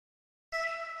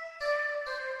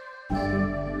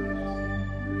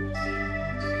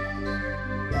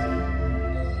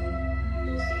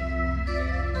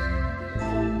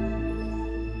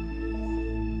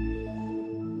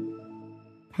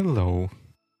Hello.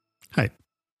 Hi.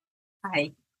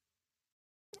 Hi.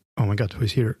 Oh my God,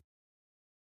 who's here?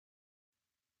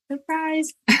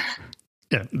 Surprise.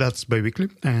 Yeah, that's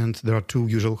Biweekly, and there are two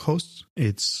usual hosts.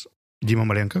 It's Dima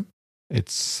Malenko.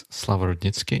 It's Slava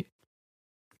Rudnitsky.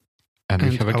 And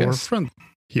we have a our guest. friend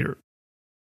here,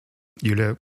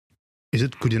 Yulia. Is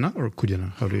it Kudina or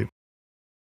Kudina? How do you?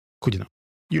 Kudina.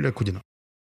 Yulia Kudina.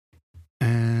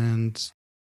 And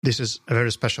this is a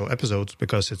very special episode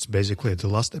because it's basically the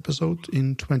last episode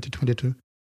in 2022.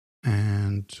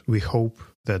 And we hope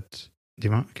that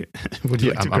Dima, okay, would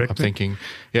you like to correct I'm me? thinking,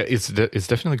 yeah, it's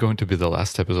definitely going to be the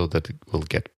last episode that will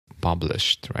get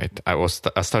published, right?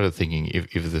 I started thinking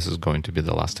if this is going to be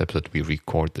the last episode we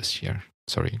record this year.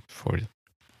 Sorry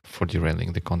for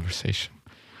derailing the conversation.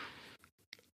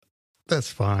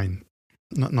 That's fine.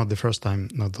 Not the first time,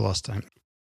 not the last time.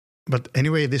 But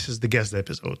anyway, this is the guest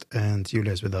episode, and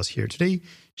Yulia is with us here today.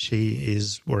 She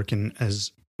is working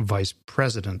as vice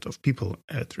president of people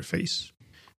at Reface,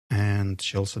 and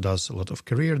she also does a lot of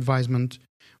career advisement.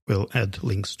 We'll add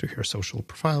links to her social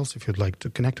profiles if you'd like to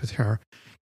connect with her.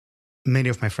 Many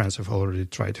of my friends have already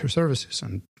tried her services,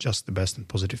 and just the best and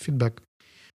positive feedback.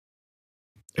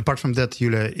 Apart from that,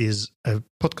 Yulia is a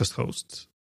podcast host,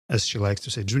 as she likes to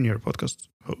say, junior podcast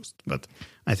host. But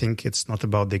I think it's not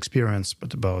about the experience,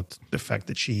 but about the fact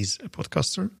that she's a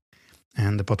podcaster.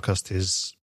 And the podcast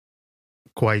is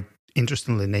quite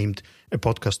interestingly named A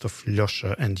Podcast of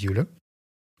Lyosha and Yulia.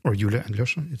 Or Yulia and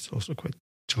Lyosha. It's also quite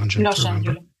challenging to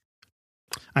remember.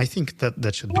 I think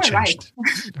that should be changed.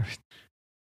 Right.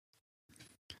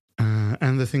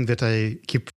 And the thing that I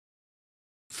keep,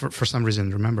 for some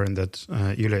reason, remembering that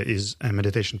Yulia is a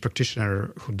meditation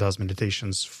practitioner who does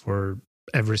meditations for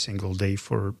every single day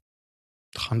for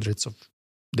hundreds of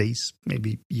days,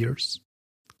 maybe years.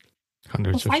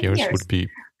 Hundreds of years would be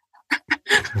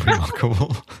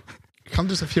remarkable.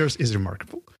 Hundreds of years is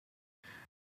remarkable.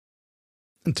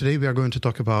 And today we are going to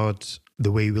talk about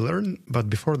the way we learn, but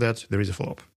before that, there is a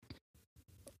follow-up.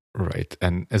 Right.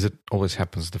 And as it always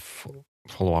happens, the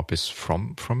follow-up is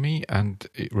from me. And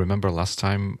remember last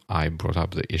time I brought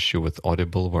up the issue with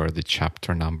Audible where the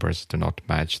chapter numbers do not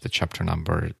match the chapter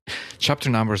numbers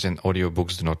in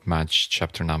audiobooks do not match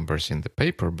chapter numbers in the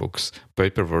paper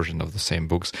version of the same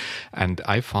books. And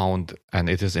I found, and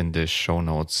it is in the show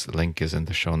notes, link is in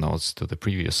the show notes to the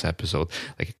previous episode,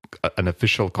 like an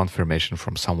official confirmation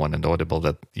from someone at Audible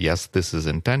that yes, this is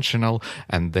intentional,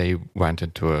 and they went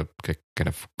into a kind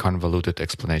of convoluted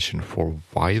explanation for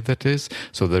why that is.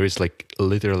 So there is like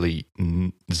literally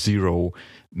zero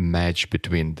match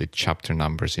between the chapter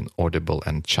numbers in Audible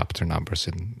and chapter numbers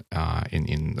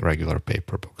in regular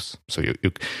paper books. So you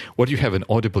what you have in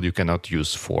Audible you cannot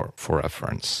use for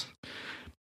reference.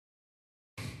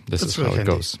 This is how it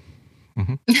goes.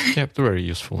 Mm-hmm. Yeah, very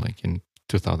useful. Like in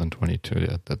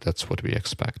 2022, that's what we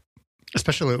expect.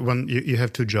 Especially when you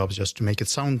have two jobs, just to make it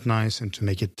sound nice and to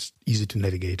make it easy to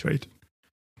navigate, right?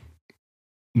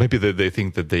 Maybe they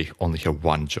think that they only have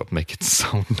one job, make it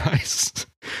sound nice.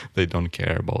 They don't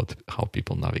care about how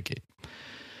people navigate.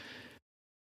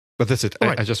 But that's it.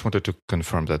 Right. I just wanted to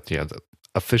confirm that,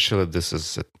 officially this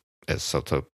is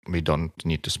sort of, we don't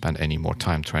need to spend any more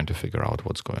time trying to figure out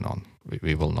what's going on.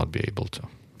 We will not be able to.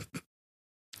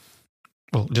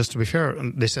 Well, just to be fair,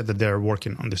 they said that they're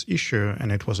working on this issue,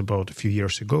 and it was about a few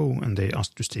years ago, and they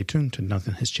asked to stay tuned, and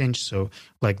nothing has changed. So,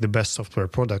 like the best software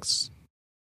products,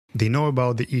 they know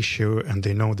about the issue, and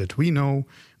they know that we know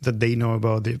that they know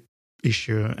about the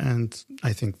issue, and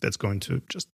I think that's going to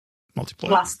just multiply.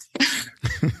 Last.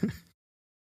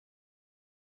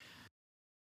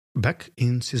 Back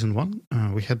in season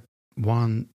 1, we had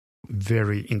one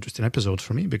very interesting episode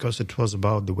for me because it was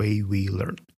about the way we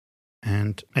learn.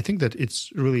 And I think that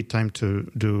it's really time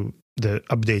to do the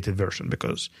updated version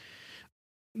because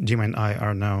Dima and I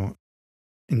are now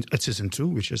at season 2,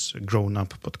 which is a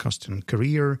grown-up podcasting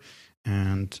career.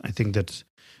 And I think that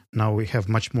now we have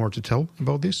much more to tell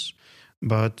about this.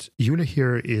 But Yulia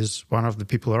here is one of the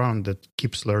people around that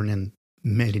keeps learning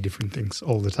many different things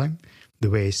all the time. The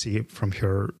way I see it from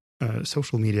her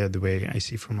social media, the way I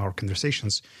see from our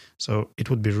conversations. So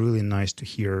it would be really nice to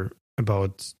hear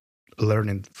about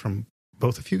learning from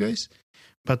both of you guys.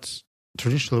 But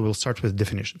traditionally, we'll start with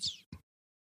definitions.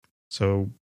 So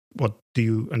what do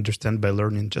you understand by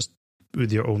learning, just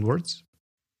with your own words?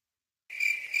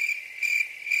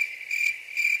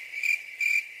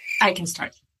 I can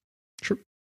start. Sure.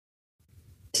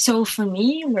 So for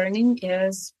me, learning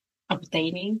is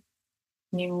updating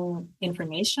new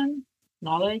information,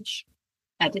 knowledge,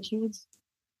 attitudes,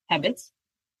 habits,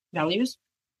 values,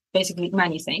 basically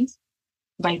many things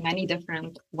by many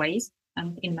different ways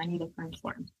and in many different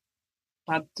forms.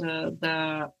 But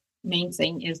the main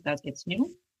thing is that it's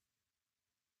new.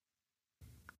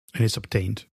 And it's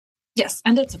obtained. Yes,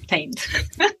 and it's obtained.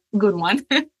 Good one.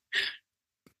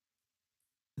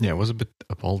 Yeah, it was a bit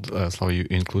bold. Slava, you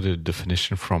included a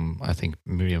definition from, I think,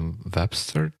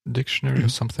 Merriam-Webster dictionary or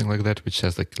something like that, which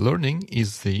says like learning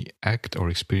is the act or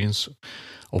experience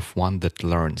of one that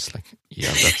learns. Like, yeah,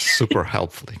 that's super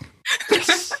helpful.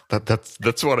 Yes,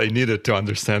 that's what I needed to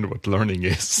understand what learning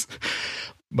is.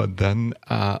 But then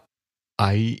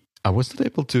I was not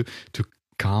able to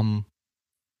come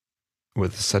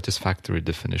with a satisfactory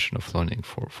definition of learning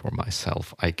for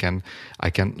myself. I can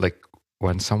like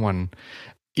when someone.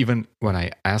 Even when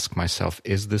I ask myself,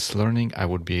 is this learning? I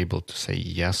would be able to say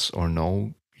yes or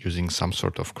no using some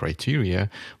sort of criteria,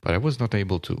 but I was not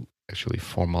able to actually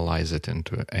formalize it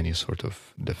into any sort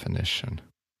of definition.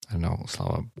 I don't know,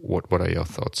 Slava, what are your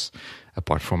thoughts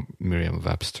apart from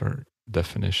Merriam-Webster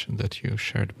definition that you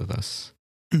shared with us?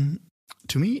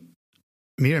 To me,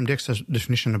 Merriam-Webster's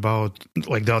definition about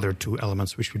like the other two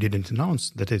elements which we didn't announce,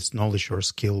 that it's knowledge or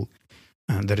skill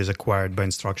that is acquired by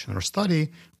instruction or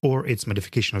study, or its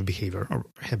modification of behavior or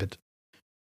habit,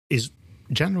 is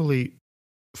generally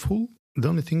full. The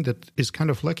only thing that is kind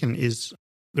of lacking is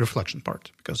the reflection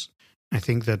part, because I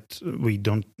think that we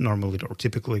don't normally or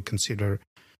typically consider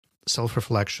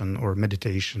self-reflection or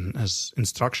meditation as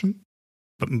instruction,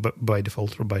 but by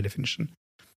default or by definition.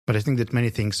 But I think that many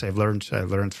things I've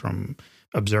learned from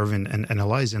observing and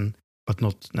analyzing, but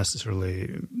not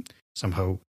necessarily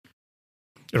somehow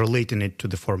relating it to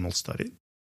the formal study.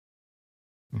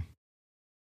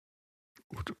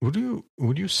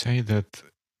 Would you say that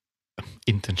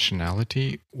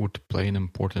intentionality would play an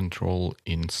important role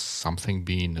in something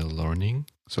being a learning?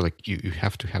 So like you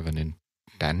have to have an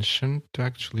intention to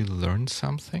actually learn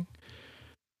something?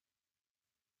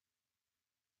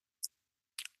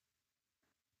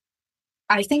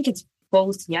 I think it's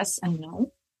both yes and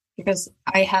no, because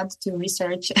I had to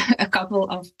research a couple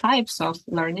of types of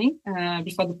learning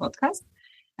before the podcast.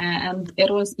 And it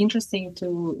was interesting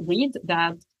to read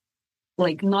that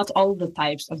like not all the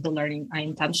types of the learning are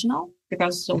intentional,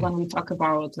 because when we talk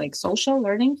about like social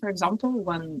learning, for example,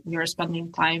 when you're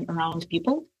spending time around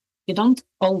people, you don't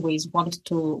always want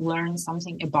to learn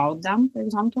something about them, for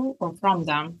example, or from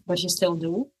them, but you still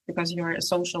do because you're a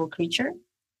social creature.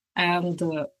 And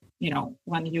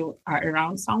when you are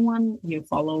around someone, you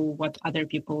follow what other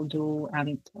people do,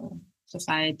 and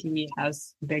society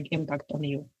has a big impact on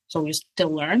you. So you still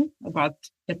learn, but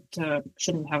it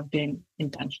shouldn't have been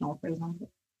intentional, for example.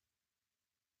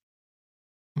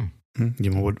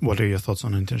 Dima, what are your thoughts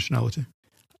on intentionality?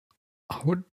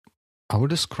 I would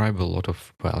describe a lot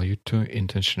of value to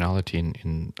intentionality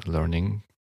in learning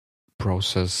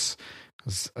process.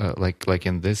 Like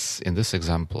in this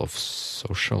example of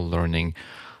social learning,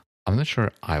 I'm not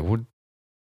sure I would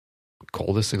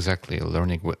call this exactly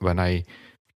learning. When I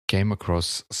came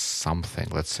across something,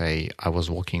 let's say I was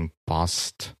walking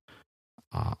past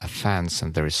a fence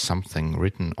and there is something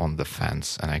written on the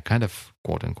fence, and I kind of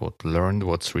quote unquote learned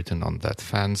what's written on that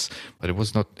fence, but it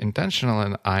was not intentional,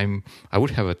 and I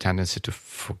would have a tendency to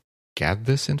forget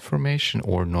this information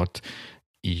or not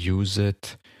use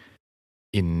it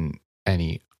in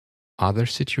any other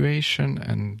situation.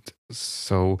 And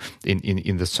so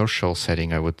in the social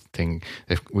setting, I would think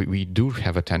if we do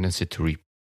have a tendency to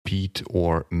repeat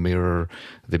or mirror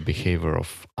the behavior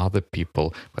of other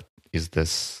people, but is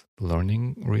this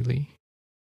learning really?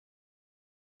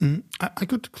 I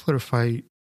could clarify.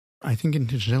 I think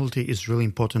intentionality is really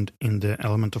important in the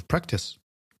element of practice.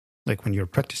 Like when you're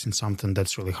practicing something,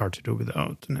 that's really hard to do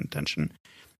without an intention.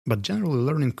 But generally,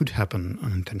 learning could happen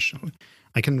unintentionally.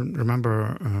 I can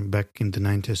remember back in the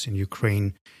 90s in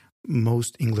Ukraine,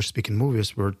 most English-speaking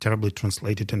movies were terribly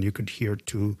translated, and you could hear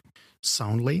two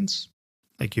sound lanes.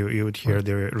 Like you would hear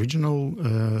the original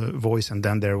voice, and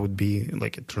then there would be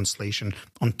like a translation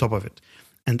on top of it.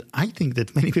 And I think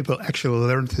that many people actually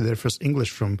learned their first English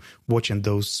from watching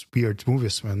those weird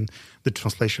movies when the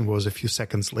translation was a few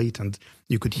seconds late and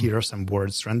you could hear some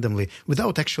words randomly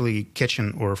without actually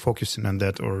catching or focusing on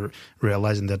that or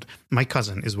realizing that. My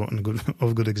cousin is one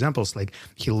of good examples. Like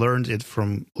he learned it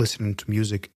from listening to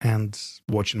music and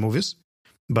watching movies,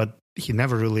 but he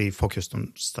never really focused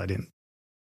on studying.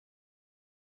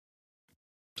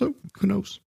 So who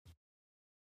knows?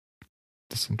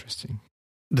 That's interesting.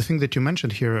 The thing that you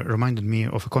mentioned here reminded me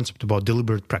of a concept about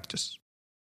deliberate practice.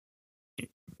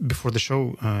 Before the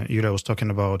show, Yulia was talking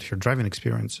about her driving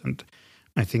experience, and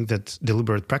I think that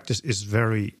deliberate practice is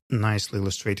very nicely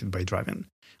illustrated by driving.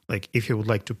 Like if you would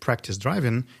like to practice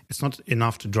driving, it's not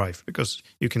enough to drive because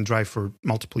you can drive for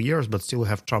multiple years but still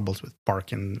have troubles with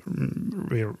parking.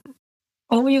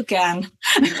 Oh, you can.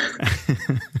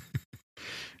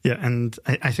 Yeah, and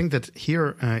I think that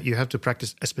here you have to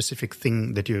practice a specific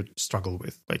thing that you struggle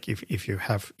with. Like if you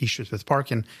have issues with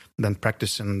parking, then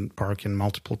practicing parking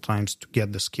multiple times to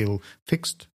get the skill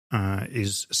fixed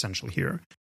is essential here.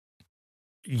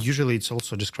 Usually it's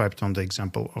also described on the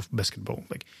example of basketball.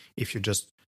 Like if you just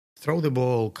throw the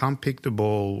ball, come pick the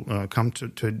ball, come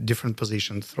to a different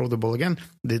position, throw the ball again,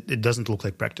 it doesn't look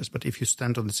like practice. But if you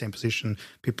stand on the same position,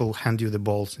 people hand you the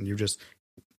balls and you just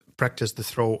practice the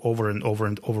throw over and over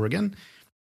and over again,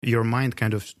 your mind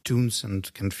kind of tunes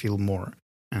and can feel more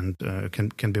and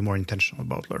can be more intentional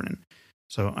about learning.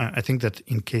 So I think that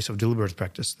in case of deliberate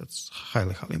practice, that's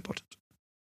highly, highly important.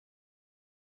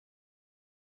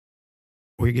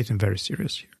 We're getting very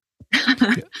serious here.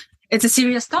 It's a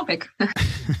serious topic.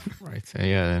 Right.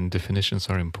 Yeah, and definitions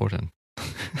are important.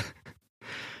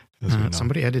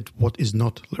 Somebody added, what is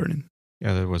not learning?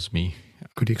 Yeah, that was me.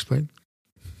 Could you explain?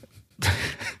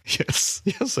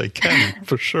 Yes, I can,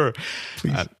 for sure.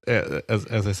 Please.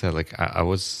 As I said, like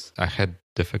I had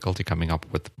difficulty coming up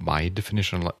with my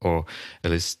definition, or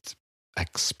at least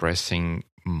expressing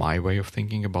my way of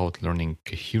thinking about learning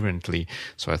coherently.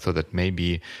 So I thought that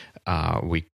maybe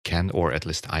we can, or at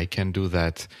least I can do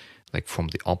that, like from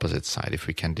the opposite side. If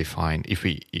we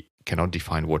cannot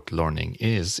define what learning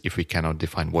is, if we cannot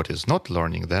define what is not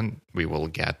learning, then we will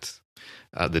get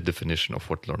the definition of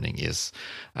what learning is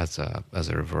as a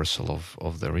reversal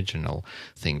of the original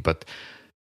thing. But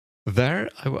there,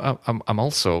 I'm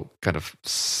also kind of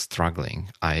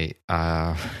struggling. I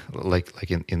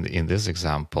like in this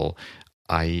example,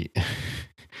 I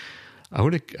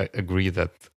would agree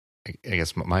that I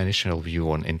guess my initial view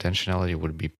on intentionality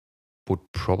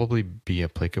would probably be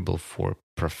applicable for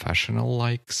professional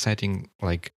like setting,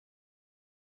 like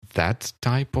that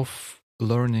type of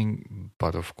learning.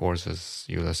 But of course, as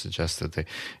Yulia suggested,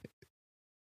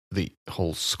 the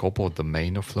whole scope or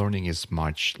domain of learning is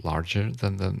much larger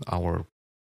than our,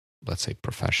 let's say,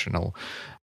 professional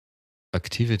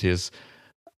activities.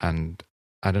 And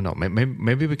I don't know,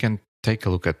 maybe we can take a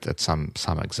look at some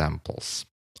examples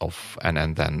of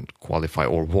and then qualify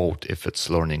or vote if it's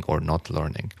learning or not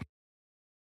learning.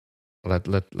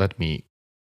 Let me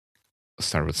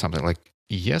start with something like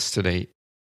yesterday.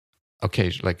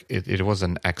 Okay, like it was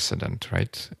an accident,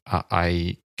 right?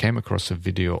 I came across a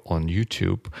video on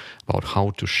YouTube about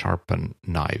how to sharpen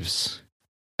knives.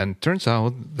 And turns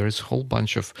out there's a whole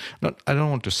bunch of, I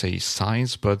don't want to say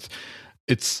science, but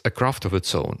it's a craft of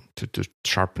its own to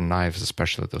sharpen knives,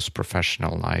 especially those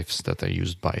professional knives that are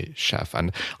used by chefs.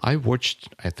 And I watched,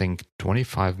 I think,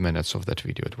 25 minutes of that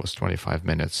video. It was 25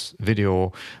 minutes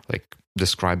video, like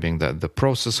describing the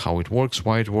process, how it works,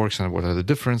 why it works, and what are the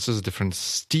differences, different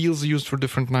steels used for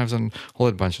different knives, and all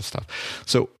that bunch of stuff.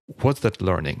 So what's that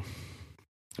learning?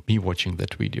 Me watching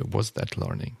that video, what's that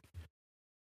learning?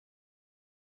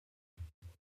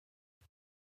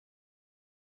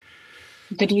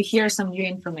 Did you hear some new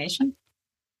information?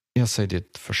 Yes, I did,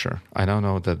 for sure. I now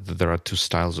know that there are two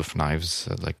styles of knives,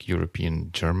 like European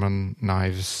German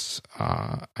knives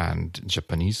and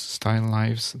Japanese style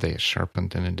knives. They are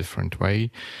sharpened in a different way.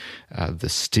 The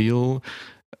steel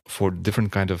for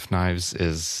different kind of knives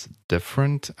is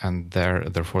different, and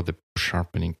therefore the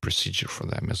sharpening procedure for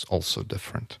them is also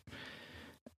different.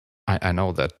 I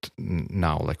know that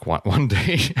now, like one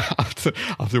day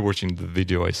after watching the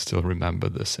video, I still remember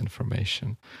this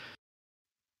information.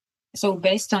 So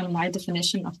based on my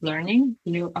definition of learning,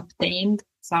 you obtained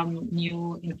some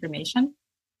new information,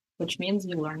 which means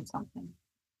you learned something.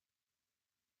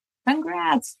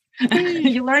 Congrats!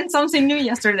 You learned something new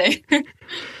yesterday. You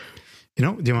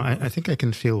know, Dima, I think I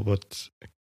can feel what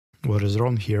is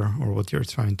wrong here, or what you're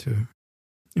trying to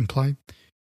imply.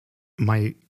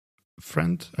 My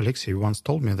friend Alexei once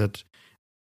told me that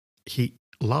he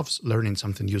loves learning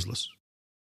something useless.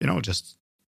 You know, just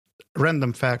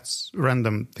random facts,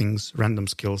 random things, random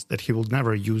skills that he will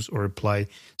never use or apply,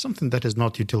 something that is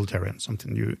not utilitarian,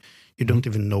 something you don't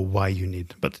even know why you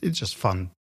need, but it's just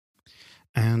fun.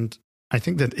 And I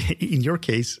think that in your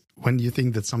case, when you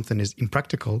think that something is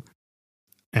impractical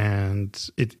and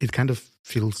it kind of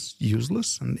feels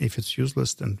useless, and if it's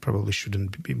useless, then probably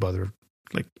shouldn't be bothered,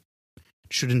 like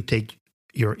shouldn't take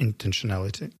your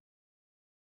intentionality.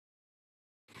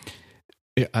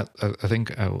 Yeah, I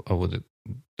think I would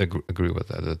agree with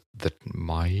that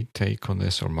my take on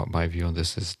this, or my view on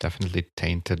this, is definitely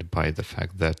tainted by the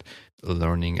fact that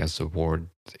learning as a word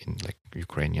in like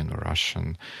Ukrainian or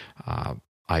Russian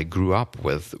I grew up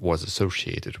with was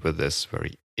associated with this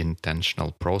very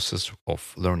intentional process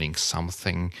of learning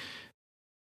something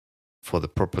for the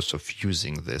purpose of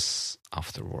using this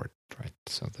afterward, right?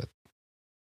 So that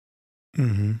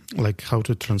like how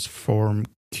to transform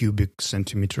cubic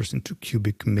centimeters into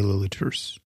cubic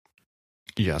milliliters.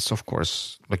 Yes, of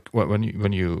course. Like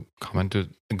when you come into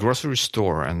a grocery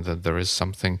store and that there is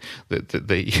something that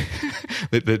they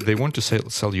they want to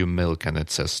sell you milk and it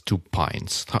says 2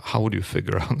 pints. How would you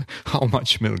figure out how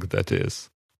much milk that is?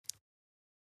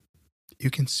 You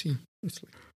can see it's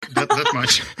like that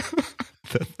much.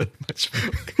 that much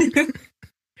milk.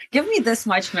 Give me this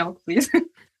much milk, please.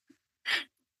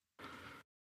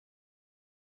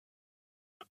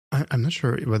 I'm not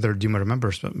sure whether Dima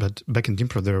remembers, but back in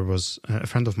Dnipro there was a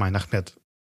friend of mine, Ahmed.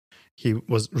 He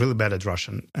was really bad at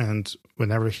Russian, and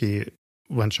whenever he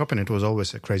went shopping, it was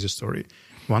always a crazy story.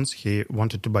 Once he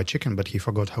wanted to buy chicken, but he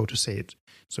forgot how to say it.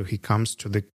 So he comes to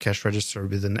the cash register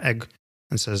with an egg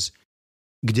and says,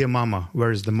 "Где mama?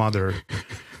 Where is the mother?"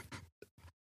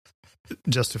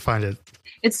 Just to find it.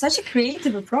 It's such a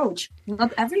creative approach.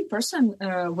 Not every person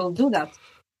will do that.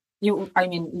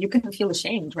 You can feel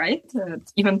ashamed, right?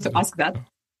 Even to ask that.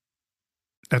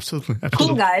 Absolutely.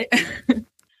 Cool guy.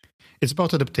 It's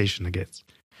about adaptation, I guess.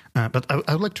 But I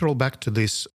would like to roll back to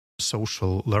this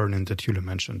social learning that Yulia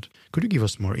mentioned. Could you give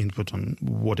us more input on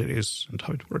what it is and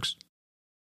how it works?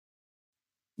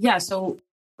 Yeah, so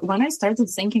when I started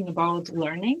thinking about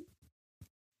learning,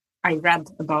 I read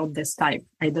about this type.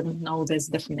 I didn't know this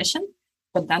definition.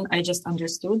 But then I just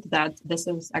understood that this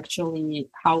is actually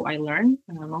how I learn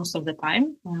most of the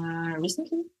time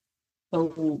recently. So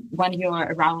when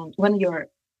you're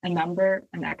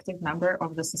an active member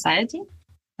of the society,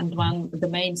 and when the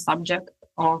main subject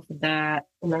of the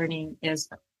learning is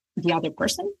the other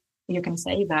person, you can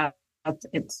say that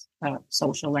it's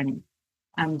social learning.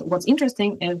 And what's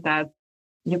interesting is that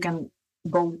you can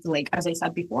both, like as I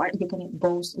said before, you can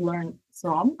both learn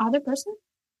from other person,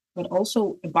 but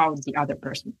also about the other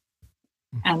person.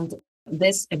 And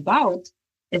this about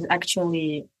is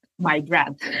actually my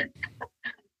bread,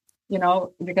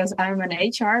 because I'm an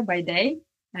HR by day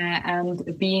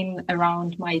and being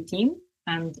around my team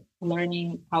and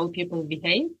learning how people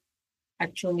behave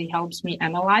actually helps me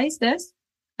analyze this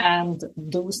and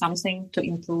do something to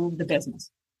improve the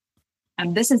business.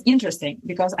 And this is interesting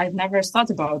because I've never thought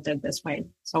about it this way.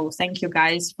 So thank you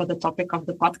guys for the topic of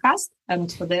the podcast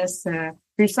and for this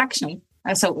reflection.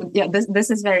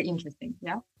 This is very interesting.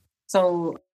 Yeah.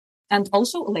 So, and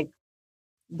also like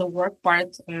the work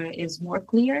part is more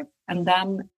clear. And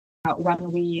then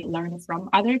when we learn from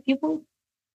other people,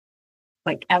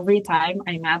 like every time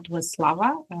I met with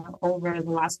Slava over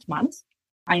the last month,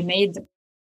 I made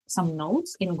some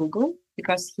notes in Google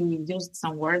because he used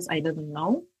some words I didn't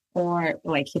know. Or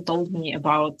like he told me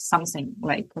about something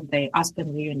like the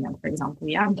Aspen reunion, for example.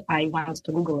 Yeah, and I went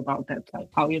to Google about it, like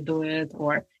how you do it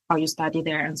or how you study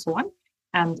there and so on.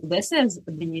 And this is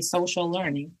the social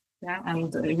learning. Yeah,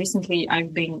 and recently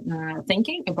I've been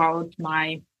thinking about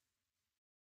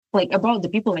about the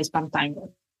people I spend time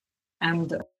with,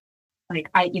 and like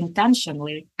I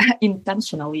intentionally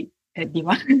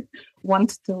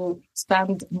want to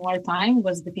spend more time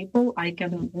with the people I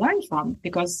can learn from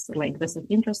because like this is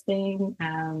interesting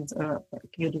and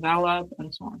you develop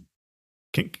and so on.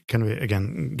 Can we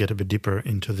again get a bit deeper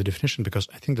into the definition? Because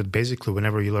I think that basically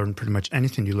whenever you learn pretty much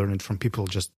anything, you learn it from people,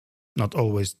 just not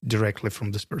always directly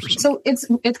from this person. So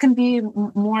it can be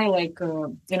more like,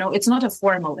 it's not a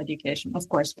formal education, of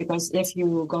course, because if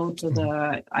you go to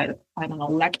the, I don't know,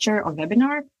 lecture or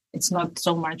webinar, it's not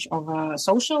so much of a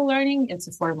social learning, it's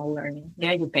a formal learning.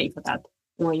 Yeah, you pay for that.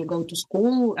 Or you go to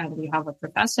school and you have a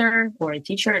professor or a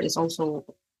teacher is also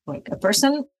like a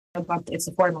person, but it's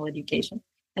a formal education.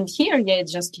 And here, yeah,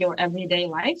 it's just your everyday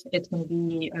life. It can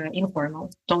be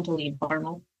informal, totally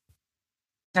informal.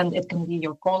 And it can be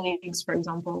your colleagues, for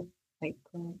example, like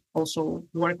also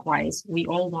work-wise. We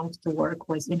all want to work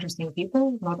with interesting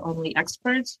people, not only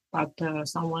experts, but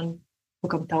someone who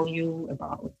can tell you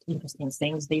about interesting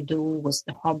things they do with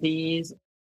the hobbies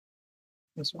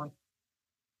and so on.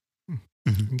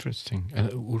 Interesting.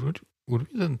 Would we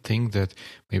then think that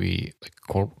maybe like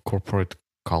corporate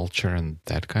culture and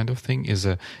that kind of thing is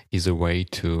a way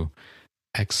to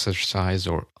exercise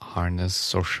or harness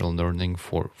social learning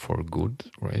for good,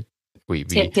 right?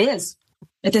 It is.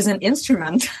 It is an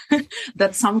instrument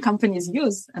that some companies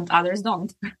use and others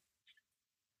don't.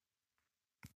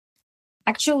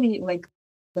 Actually, like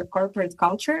the corporate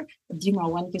culture,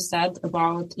 when you said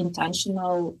about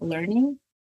intentional learning,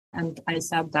 and I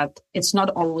said that it's not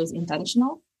always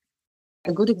intentional.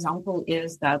 A good example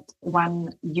is that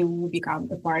when you become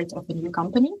a part of a new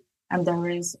company and there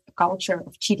is a culture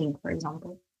of cheating, for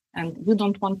example, and you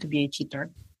don't want to be a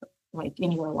cheater, like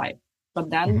in your life, but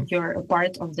then you're a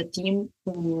part of the team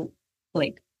who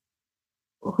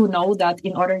know that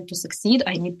in order to succeed,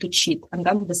 I need to cheat. And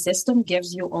then the system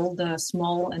gives you all the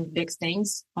small and big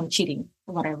things on cheating,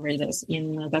 whatever it is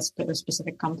in that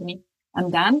specific company.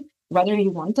 And then whether you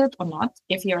want it or not,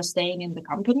 if you're staying in the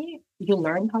company, you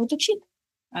learn how to cheat.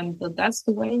 And that's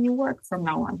the way you work from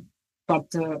now on.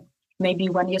 But maybe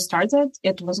when you started,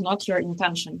 it was not your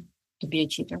intention to be a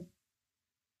cheater.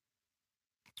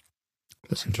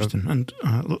 That's interesting. And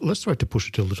let's try to push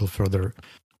it a little further.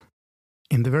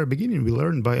 In the very beginning, we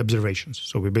learn by observations.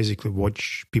 So we basically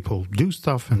watch people do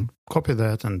stuff and copy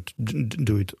that and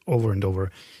do it over and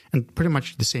over. And pretty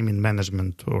much the same in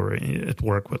management or at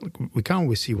work.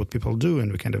 We see what people do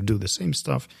and we kind of do the same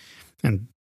stuff. And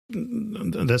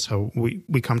that's how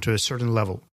we come to a certain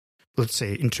level, let's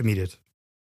say intermediate.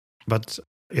 But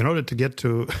in order to get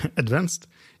to advanced,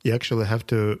 you actually have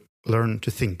to learn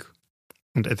to think.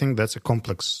 And I think that's a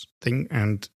complex thing,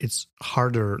 and it's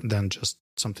harder than just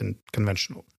something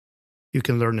conventional. You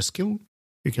can learn a skill,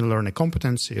 you can learn a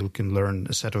competency, you can learn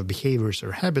a set of behaviors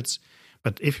or habits,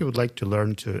 but if you would like to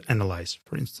learn to analyze,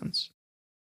 for instance,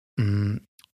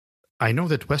 I know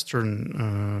that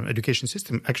Western education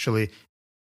system actually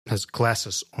has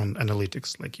classes on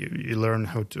analytics. Like you learn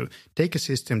how to take a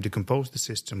system, decompose the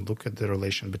system, look at the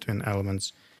relation between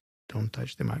elements. Don't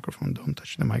touch the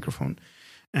microphone.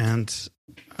 And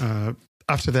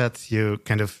after that, you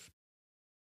kind of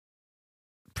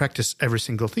practice every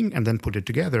single thing and then put it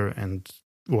together and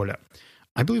voila.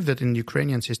 I believe that in the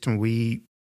Ukrainian system, we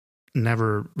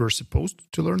never were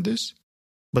supposed to learn this,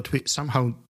 but we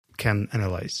somehow can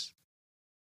analyze.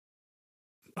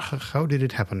 How did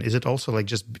it happen? Is it also like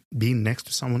just being next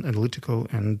to someone analytical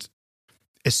and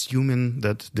assuming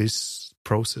that this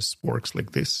process works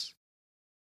like this?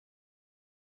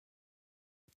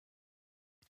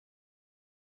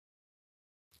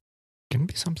 Can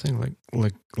be something like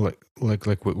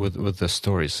with the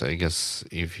stories. I guess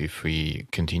if we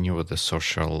continue with the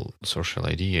social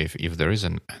idea, if there is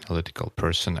an analytical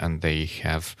person and they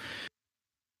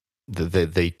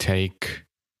take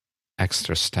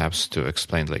extra steps to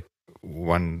explain, like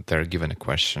when they're given a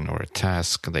question or a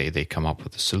task, they come up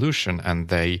with a solution and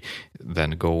they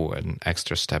then go an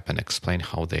extra step and explain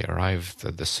how they arrived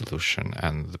at the solution,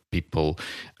 and the people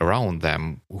around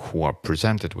them who are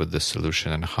presented with the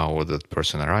solution and how that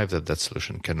person arrived at that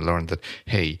solution can learn that,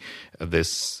 hey,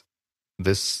 this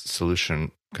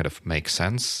solution kind of makes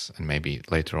sense, and maybe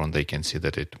later on they can see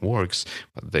that it works,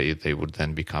 but they would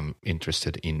then become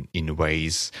interested in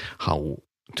ways how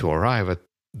to arrive at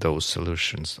those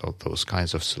solutions or those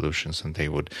kinds of solutions, and they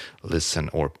would listen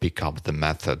or pick up the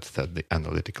method that the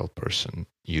analytical person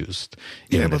used.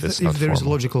 Yeah, but if there's a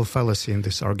logical fallacy in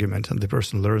this argument and the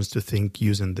person learns to think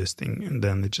using this thing, and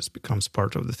then it just becomes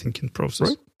part of the thinking process.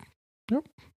 Right. Yep.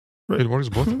 Right. It works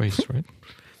both ways, right?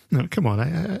 No, come on.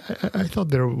 I thought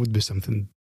there would be something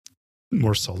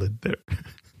more solid there.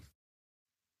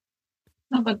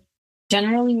 No, but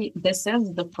generally, this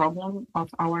is the problem of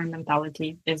our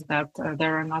mentality, is that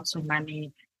there are not so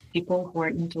many people who are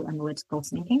into analytical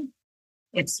thinking,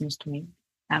 it seems to me.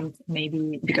 And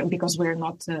maybe because we're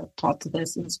not taught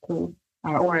this in school,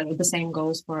 or the same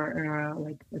goes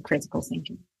for critical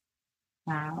thinking.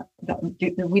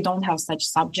 We don't have such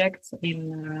subjects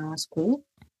in school.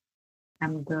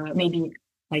 And maybe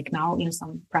like now in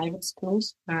some private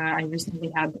schools, I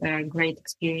recently had a great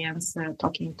experience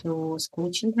talking to school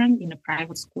children in a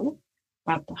private school.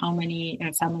 But how many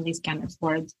families can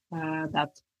afford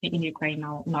that in Ukraine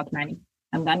now? Not many.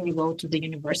 And then you go to the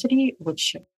university,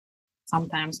 which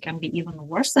sometimes can be even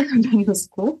worse than the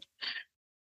school.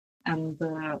 And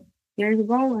here you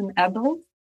go, an adult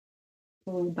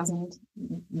who doesn't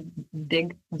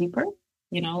dig deeper,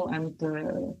 and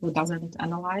who doesn't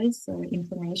analyze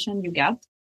information you get.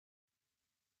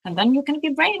 And then you can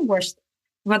be brainwashed.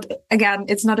 But again,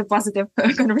 it's not a positive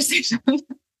conversation.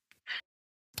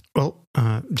 Well,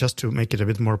 just to make it a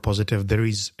bit more positive, there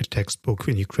is a textbook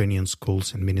in Ukrainian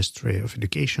schools and Ministry of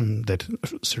Education that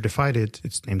certified it.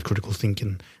 It's named Critical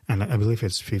Thinking, and I believe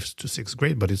it's 5th to 6th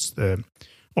grade, but it's the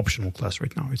optional class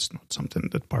right now. It's not something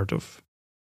that part of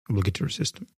obligatory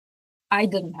system. I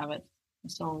didn't have it,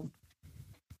 so...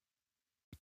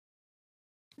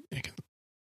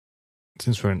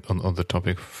 Since we're on the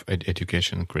topic of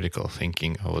education and critical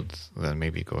thinking, I would then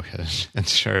maybe go ahead and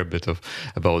share a bit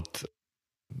about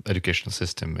educational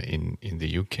system in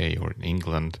the UK or in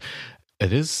England,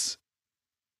 it is,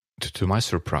 to my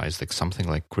surprise, like something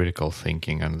like critical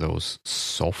thinking and those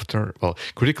softer. Well,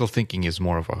 critical thinking is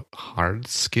more of a hard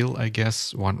skill, I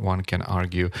guess. One can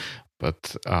argue,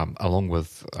 but along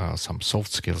with some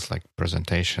soft skills like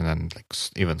presentation and like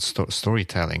even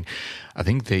storytelling, I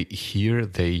think they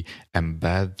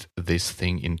embed this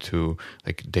thing into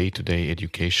like day-to-day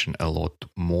education a lot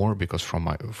more, because from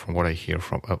what I hear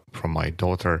from my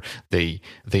daughter, they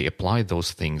apply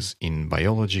those things in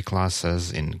biology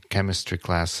classes, in chemistry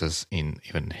classes, in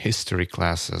even history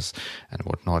classes and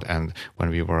whatnot. And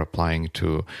when we were applying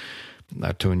to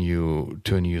a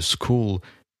new school,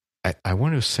 I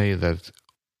want to say that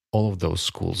all of those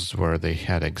schools where they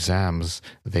had exams,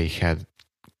 they had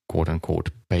quote unquote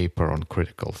paper on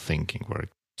critical thinking, where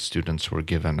students were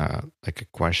given a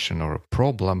question or a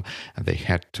problem, and they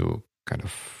had to kind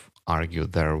of argue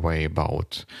their way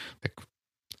about the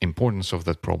importance of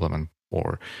that problem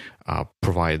or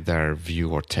provide their view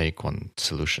or take on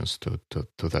solutions to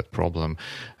that problem,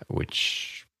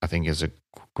 which I think is a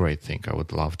great thing. I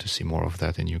would love to see more of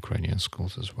that in Ukrainian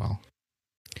schools as well.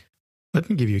 Let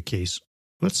me give you a case.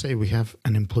 Let's say we have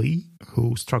an employee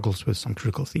who struggles with some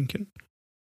critical thinking.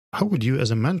 How would you,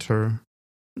 as a mentor,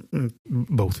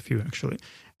 both of you actually,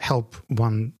 help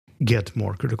one get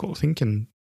more critical thinking,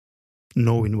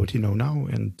 knowing what you know now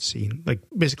and seeing? Like,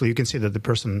 basically, you can see that the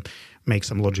person makes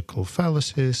some logical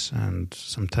fallacies, and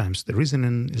sometimes the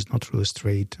reasoning is not really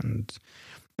straight, and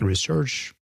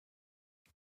research,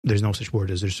 there's no such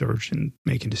word as research in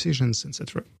making decisions,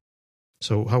 etc.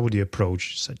 So how would you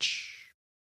approach such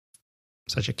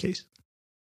a case?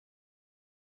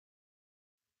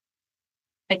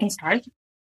 I can start.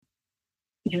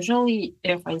 Usually,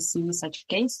 if I see such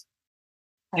a case,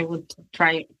 I will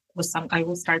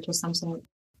start with something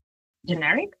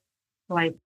generic,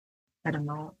 like, I don't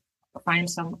know, find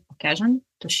some occasion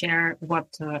to share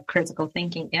what critical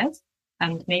thinking is.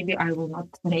 And maybe I will not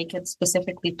make it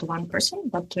specifically to one person,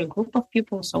 but to a group of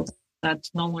people, so that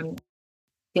no one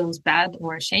feels bad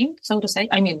or ashamed, so to say.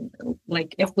 I mean,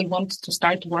 like, if we want to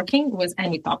start working with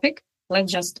any topic, let's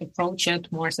just approach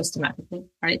it more systematically,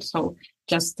 right? So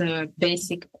just the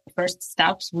basic first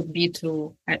steps would be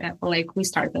to, like we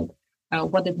started,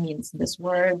 what it means, this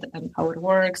word, and how it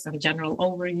works, and general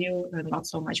overview, and not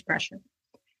so much pressure.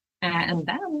 And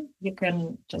then you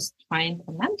can just find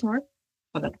a mentor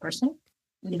for that person,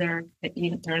 either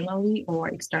internally or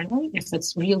externally. If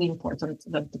it's really important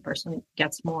that the person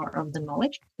gets more of the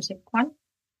knowledge, specific one,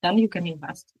 then you can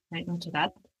invest into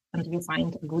that, and you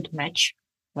find a good match,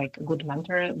 like a good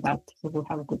mentor that will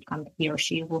have he or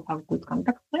she will have good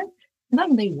contact with. And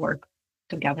then they work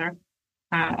together.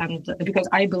 And because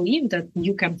I believe that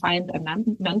you can find a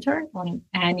mentor on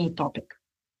any topic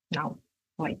now,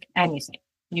 like anything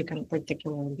you can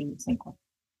particularly think of.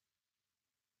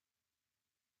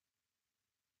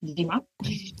 Dima?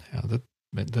 Yeah,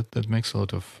 that makes a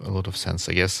lot of sense.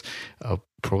 I guess,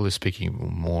 probably speaking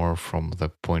more from the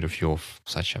point of view of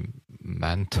such a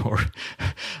mentor,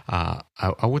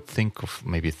 I would think of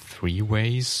maybe 3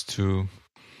 ways to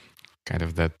kind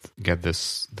of get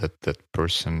that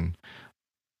person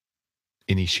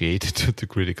initiated to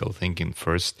critical thinking.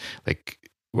 First, like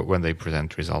when they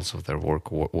present results of their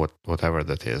work, whatever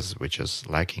that is, which is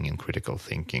lacking in critical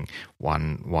thinking,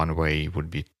 one way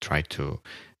would be try to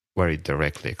very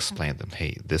directly explain them,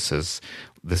 hey, this is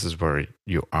where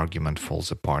your argument falls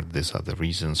apart. These are the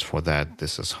reasons for that.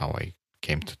 This is how I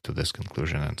came to this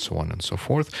conclusion, and so on and so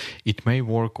forth. It may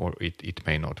work or it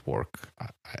may not work.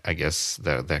 I guess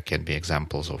there can be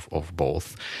examples of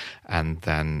both. And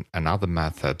then another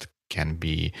method can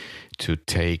be to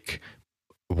take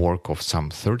work of some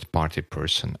third-party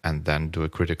person and then do a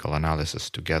critical analysis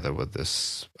together with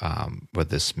this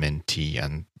mentee,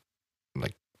 and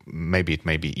like maybe it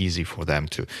may be easy for them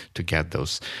to get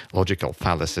those logical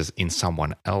fallacies in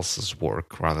someone else's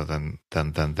work rather than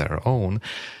their own.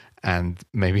 And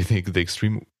maybe the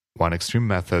extreme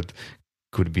method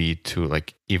could be to,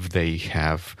 like, if they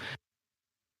have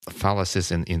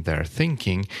fallacies in their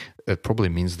thinking, it probably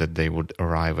means that they would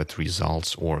arrive at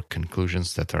results or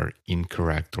conclusions that are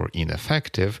incorrect or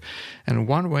ineffective. And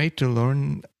one way to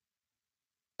learn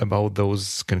about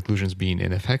those conclusions being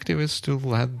ineffective is to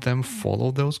let them follow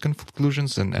those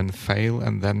conclusions and fail,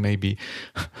 and then maybe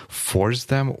force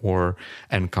them or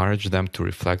encourage them to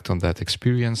reflect on that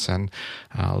experience and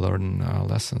learn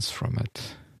lessons from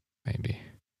it, maybe.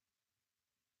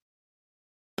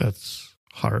 That's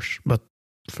harsh, but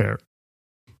fair.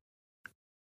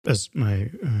 As my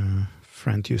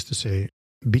friend used to say,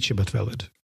 bitchy but valid.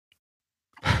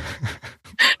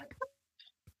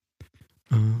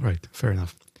 right. Fair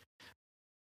enough.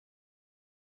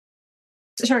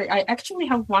 Sorry, I actually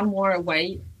have one more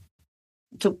way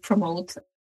to promote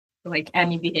like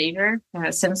any behavior.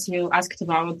 Since you asked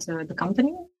about the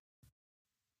company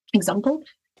example,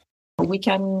 we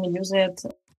can use it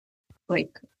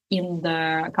like in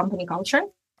the company culture.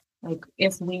 Like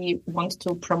if we want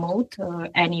to promote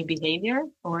any behavior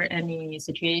or any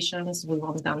situations, we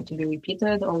want them to be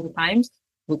repeated all the times,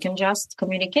 we can just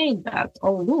communicate that,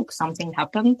 oh, look, something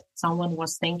happened. Someone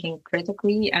was thinking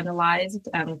critically, analyzed,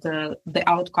 and the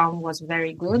outcome was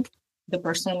very good. The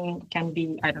person can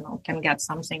be, I don't know, can get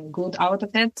something good out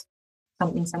of it,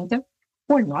 some incentive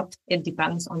or not. It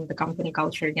depends on the company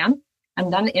culture again.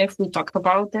 And then if we talk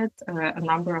about it a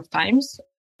number of times,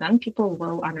 then people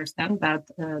will understand that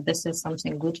this is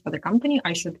something good for the company.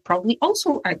 I should probably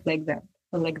also act like that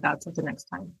the next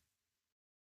time.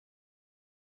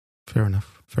 Fair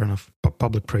enough. Fair enough.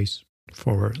 Public praise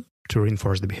to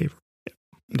reinforce the behavior. Yeah,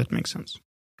 that makes sense.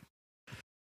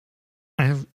 I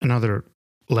have another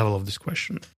level of this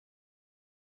question.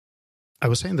 I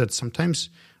was saying that sometimes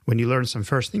when you learn some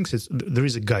first things, there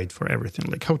is a guide for everything,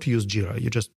 like how to use Jira. You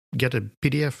just get a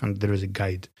PDF and there is a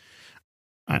guide.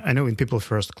 I know in People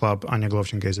First Club, Anya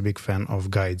Glovchenko is a big fan of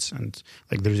guides, and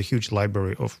like there's a huge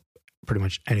library of pretty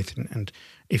much anything. And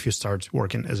if you start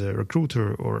working as a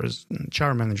recruiter or as a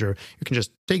HR manager, you can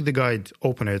just take the guide,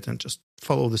 open it, and just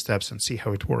follow the steps and see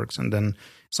how it works. And then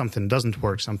something doesn't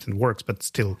work, something works, but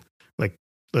still, like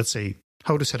let's say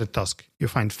how to set a task. You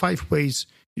find 5 ways,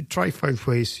 you try 5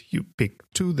 ways, you pick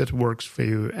 2 that works for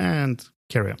you, and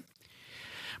carry on.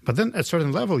 But then at a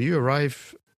certain level, you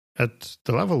arrive at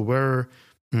the level where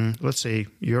let's say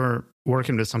you're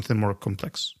working with something more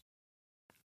complex,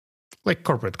 like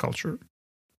corporate culture.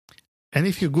 And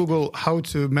if you Google how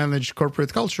to manage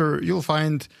corporate culture, you'll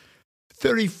find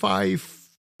 35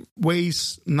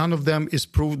 ways. None of them is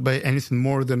proved by anything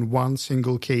more than one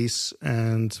single case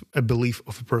and a belief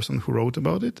of a person who wrote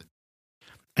about it.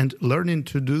 And learning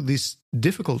to do these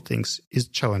difficult things is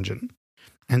challenging.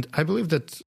 And I believe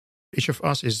that each of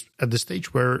us is at the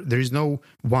stage where there is no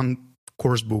one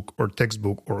course book or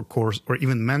textbook or course or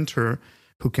even mentor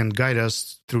who can guide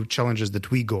us through challenges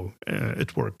that we go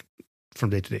at work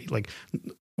from day to day. Like,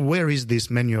 where is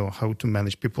this manual how to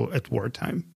manage people at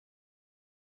wartime?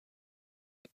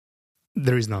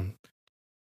 There is none.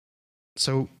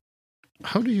 So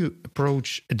how do you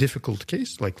approach a difficult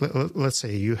case? Like, let's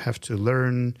say you have to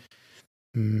learn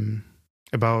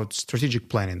about strategic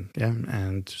planning,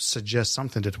 and suggest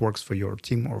something that works for your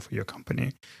team or for your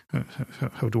company,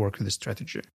 how to work with the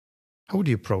strategy. How would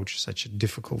you approach such a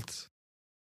difficult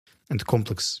and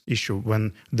complex issue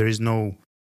when there is no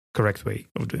correct way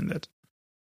of doing that?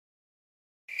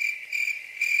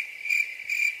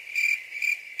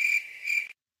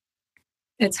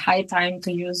 It's high time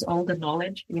to use all the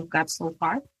knowledge you've got so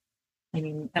far. I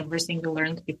mean, everything you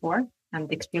learned before and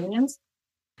experience.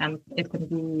 And it can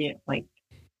be like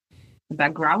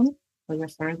background for your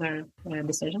further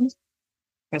decisions.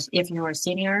 Because if you are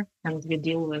senior and you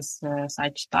deal with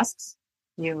such tasks,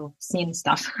 you've seen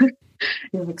stuff,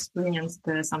 you've experienced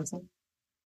something.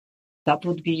 That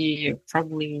would be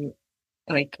probably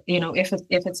like,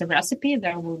 if it's a recipe,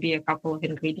 there will be a couple of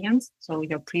ingredients. So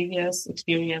your previous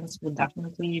experience would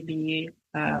definitely be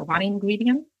one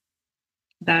ingredient.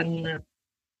 Then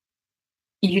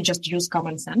you just use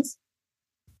common sense.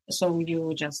 So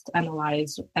you just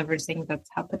analyze everything that's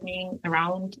happening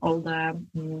around, all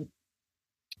the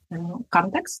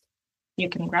context you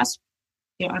can grasp.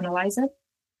 You analyze it,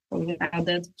 so you add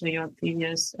it to your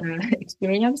previous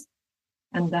experience.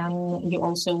 And then you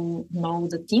also know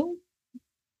the team.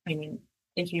 I mean,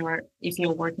 if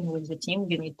you're working with the team,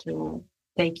 you need to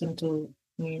take into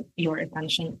your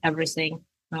attention everything,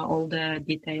 all the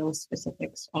details,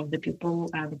 specifics of the people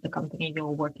and the company you're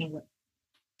working with.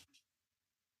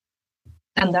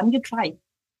 And then you try.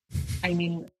 I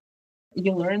mean,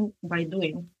 you learn by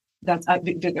doing. That's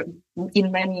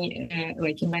in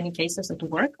many cases at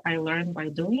work, I learn by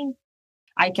doing.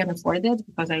 I can afford it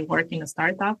because I work in a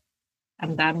startup,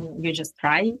 and then you just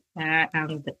try.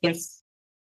 And if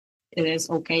it is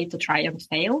okay to try and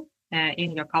fail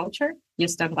in your culture, you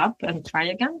stand up and try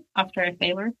again after a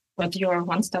failure, but you're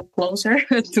one step closer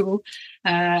to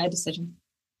a decision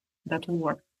that will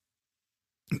work.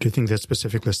 Do you think that's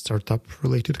specifically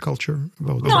startup-related culture?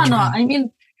 No. I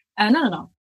mean, no.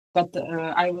 But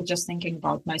I was just thinking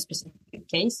about my specific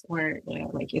case where,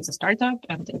 like, it's a startup,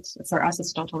 and for us,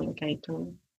 it's totally okay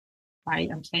to try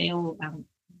and fail and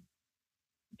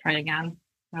try again.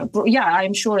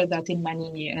 I'm sure that in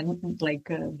many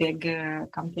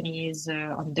big companies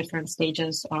on different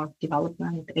stages of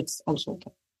development, it's also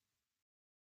okay.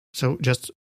 So just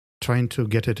trying to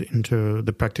get it into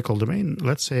the practical domain,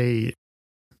 let's say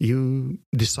you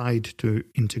decide to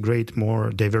integrate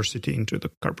more diversity into the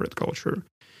corporate culture.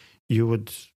 You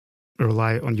would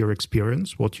rely on your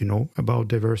experience, what you know about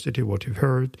diversity, what you've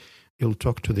heard. You'll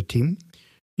talk to the team.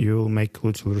 You'll make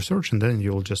little research, and then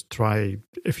you'll just try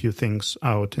a few things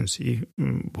out and see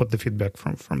what the feedback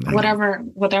from them.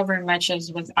 Whatever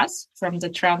matches with us from the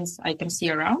trends I can see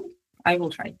around, I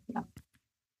will try. Yeah,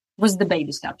 with the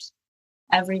baby steps.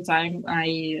 Every time I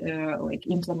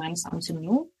implement something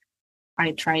new,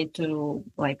 I try to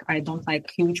I don't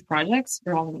like huge projects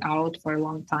rolling out for a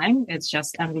long time. It's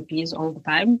just MVPs all the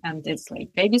time, and it's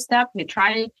like baby step. We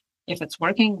try it. If it's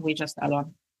working, we just add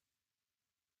on.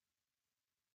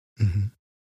 Mm-hmm.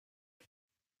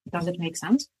 Does it make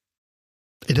sense?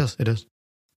 It does.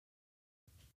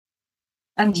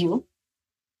 And you?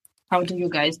 How do you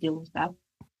guys deal with that?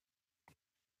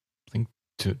 I think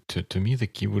to me the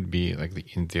key would be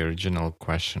in the original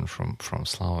question from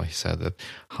Slava. He said that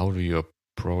how do you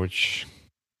approach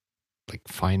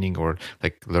finding or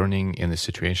learning in a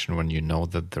situation when you know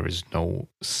that there is no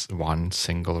one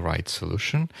single right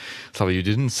solution. So you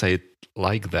didn't say it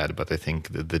like that, but I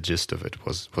think that the gist of it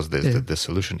was this: that the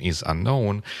solution is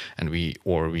unknown, and we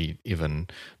even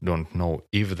don't know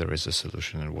if there is a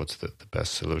solution and what's the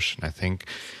best solution. I think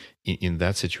in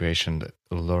that situation,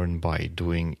 learn by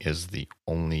doing is the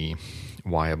only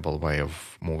viable way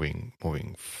of moving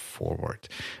forward.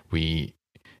 The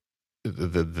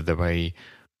way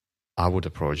I would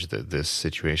approach this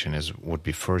situation would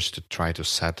be first to try to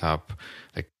set up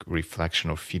reflection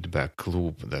or feedback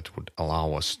loop that would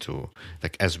allow us to,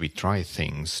 as we try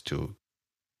things, to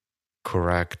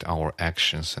correct our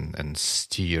actions and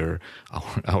steer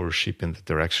our ship in the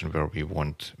direction where we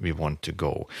want to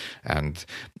go. And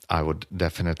I would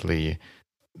definitely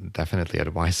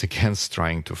advise against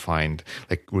trying to find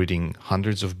reading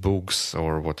hundreds of books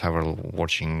or whatever,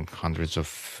 watching hundreds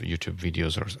of YouTube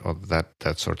videos or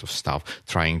that sort of stuff,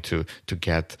 trying to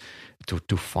get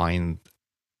to find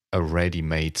a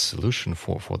ready-made solution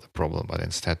for the problem, but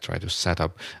instead try to set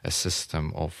up a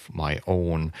system of my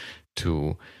own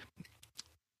to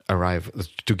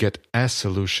get a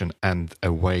solution and a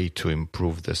way to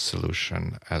improve this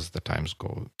solution as the time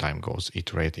goes,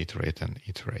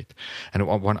 iterate. And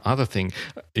one other thing,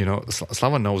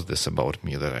 Slava knows this about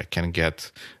me, that I can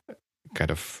get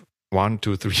kind of 1,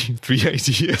 2, 3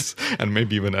 ideas and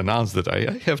maybe even announce that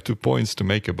I have 2 points to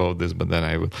make about this, but then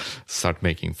I will start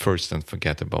making first and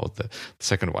forget about the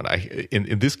second one.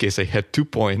 In this case, I had 2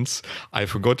 points. I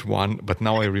forgot one, but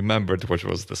now I remembered what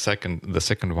was the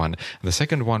second one. The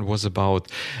second one was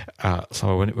about,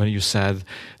 so when you said,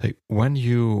 when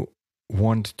you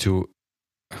want to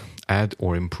add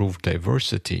or improve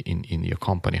diversity in your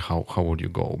company, how would you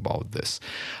go about this?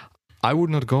 I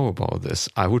would not go about this.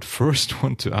 I would first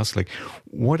want to ask,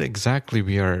 what exactly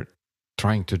we are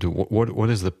trying to do. What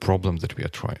is the problem that we are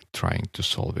trying to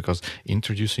solve? Because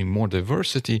introducing more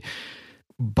diversity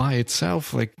by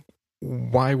itself,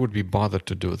 why would we bother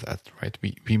to do that, right?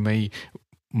 We may,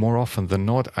 more often than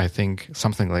not, I think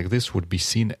something like this would be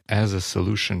seen as a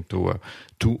solution to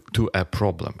a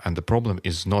problem, and the problem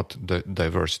is not the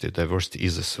diversity. Diversity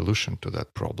is a solution to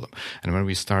that problem, and when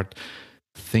we start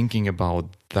thinking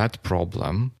about that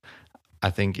problem,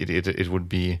 I think it would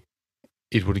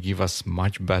give us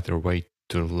much better way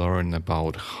to learn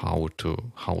about how to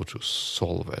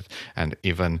solve it. And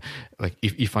even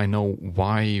if I know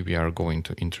why we are going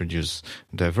to introduce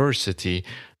diversity,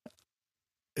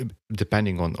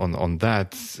 depending on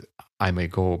that, I may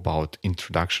go about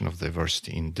introduction of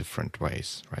diversity in different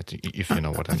ways, right? If you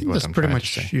know what I'm that's what pretty I'm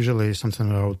much trying to say. Usually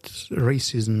something about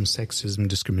racism, sexism,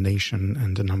 discrimination,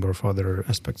 and a number of other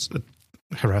aspects,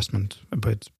 harassment.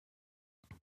 But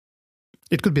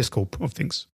it could be a scope of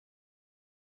things.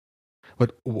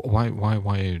 But why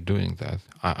are you doing that?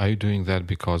 Are you doing that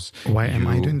because why am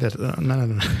I doing that? No.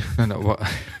 No.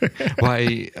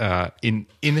 Why in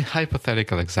a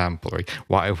hypothetical example, right?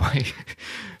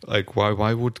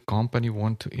 Why would company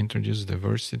want to introduce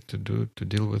diversity to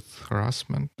deal with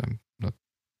harassment? I'm not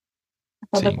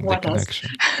seeing the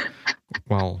connection.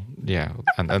 Well, yeah,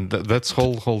 and that's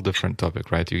whole different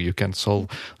topic, right? You can solve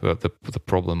the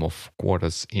problem of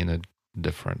quotas in a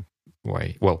different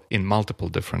way. Well, in multiple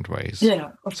different ways.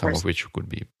 Yeah, some of which could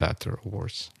be better or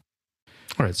worse.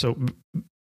 All right. So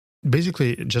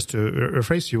basically, just to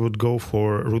rephrase, you would go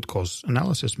for root cause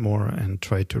analysis more and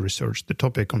try to research the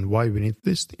topic on why we need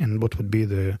this and what would be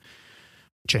the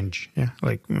change. Yeah,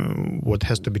 what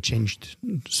has to be changed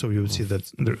so you would see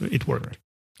that it worked.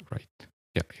 Right.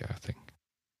 Yeah. I think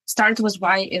start with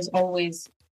why is always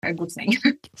a good thing.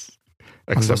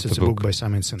 Unless it's a book by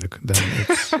Simon Sinek, then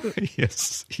it's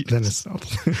yes. then it's not.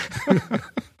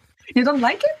 You don't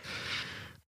like it?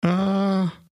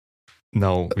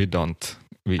 No, we don't.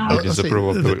 We I'll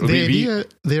disapprove say of the idea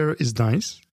there is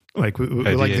nice. Like we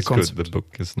like the concept. Good, the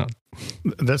book is not.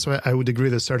 That's why I would agree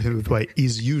that starting with why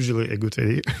is usually a good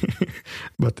idea.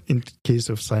 But in case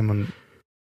of Simon,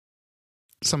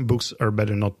 some books are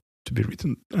better not to be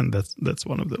written, and that's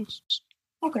one of those.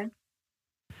 Okay.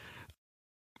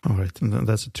 All right, and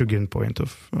that's a triggering point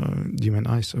of Human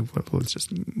Eye. So let's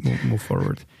just move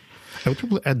forward. I would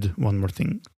probably add one more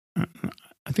thing.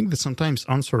 I think that sometimes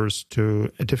answers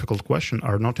to a difficult question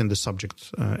are not in the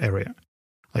subject area.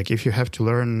 Like if you have to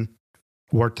learn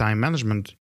wartime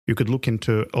management, you could look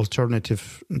into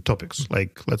alternative topics,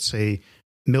 like let's say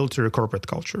military corporate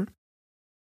culture.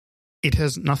 It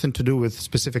has nothing to do with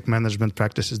specific management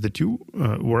practices that you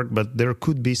work, but there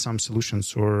could be some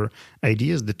solutions or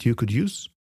ideas that you could use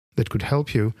that could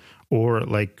help you, or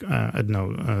like, I don't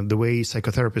know, the way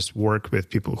psychotherapists work with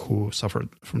people who suffered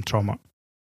from trauma,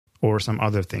 or some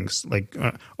other things. Like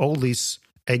all these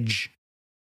edge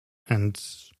and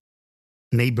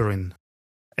neighboring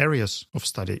areas of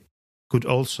study could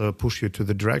also push you to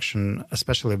the direction,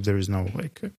 especially if there is no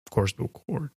like course book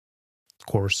or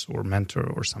course or mentor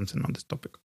or something on this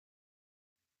topic.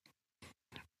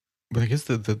 But I guess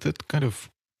that kind of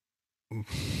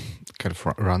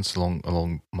runs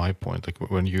along my point.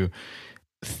 Like when you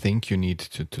think you need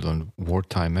to learn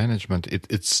wartime management,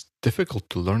 it's difficult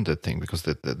to learn that thing because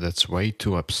that's way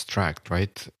too abstract,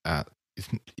 right?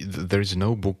 There is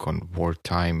no book on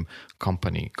wartime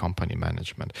company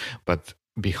management, but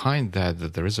behind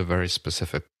that there is a very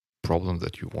specific problem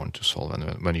that you want to solve, and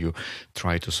when you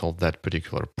try to solve that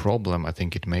particular problem, I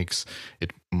think it makes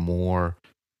it more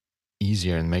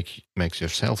easier and makes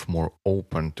yourself more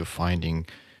open to finding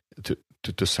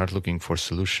to start looking for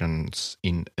solutions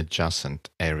in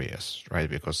adjacent areas, right?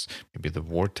 Because maybe the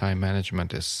wartime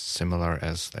management is similar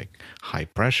as like high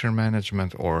pressure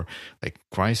management or like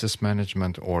crisis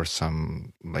management, or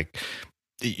some like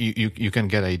you can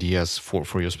get ideas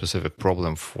for your specific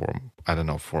problem from, I don't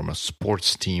know, from a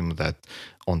sports team that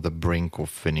on the brink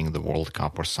of winning the World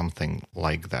Cup or something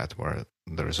like that, where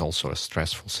there is also a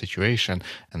stressful situation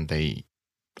and they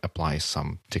apply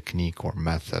some technique or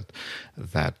method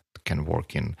that can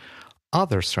work in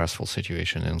other stressful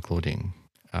situations, including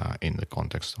in the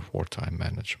context of wartime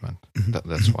management.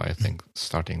 That's why I think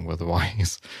starting with why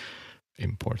is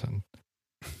important.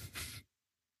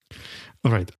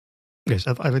 All right. Yes,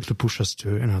 I'd like to push us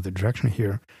to another direction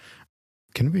here.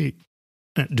 Can we,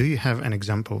 do you have an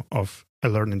example of a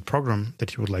learning program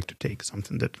that you would like to take,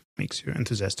 something that makes you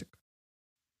enthusiastic?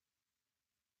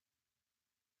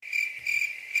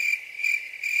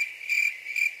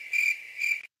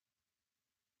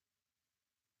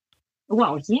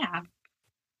 Well, yeah.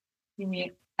 You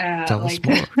mean Tell us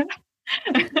more.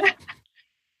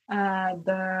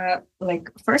 The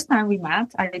first time we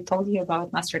met, I told you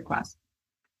about Masterclass,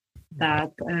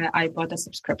 that I bought a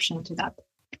subscription to that.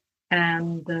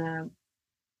 And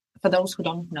for those who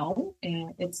don't know,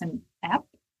 it's an app,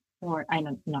 or I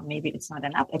don't know, maybe it's not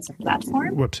an app, it's a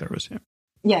platform. Web service, yeah.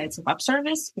 Yeah, it's a web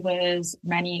service with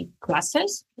many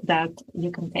classes that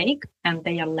you can take, and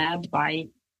they are led by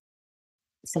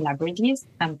celebrities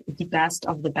and the best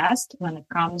of the best when it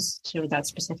comes to that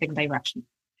specific direction.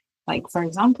 Like, for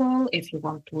example, if you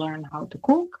want to learn how to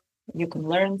cook, you can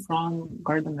learn from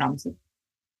Gordon Ramsay.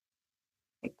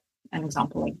 Like an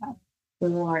example like that.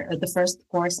 Or the first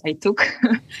course I took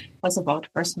was about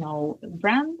personal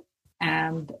brand,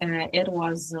 and it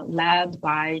was led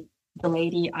by the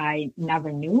lady I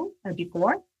never knew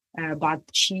before, but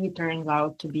she turns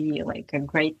out to be like a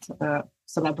great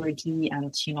celebrity,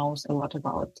 and she knows a lot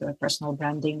about personal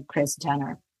branding, Kris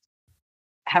Jenner.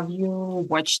 Have you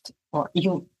watched, or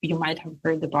you might have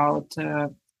heard about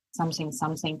something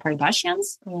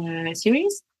Kardashians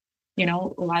series? You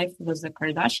know, Life with the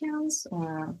Kardashians.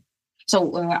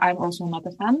 So I'm also not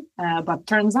a fan, but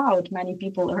turns out many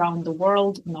people around the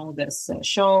world know this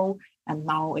show, and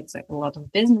now it's a lot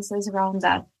of businesses around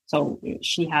that. So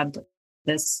she had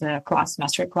this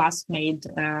master class made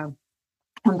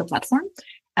on the platform.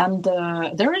 And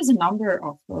there is a number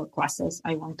of classes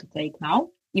I want to take now,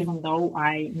 even though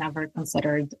I never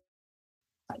considered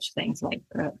such things like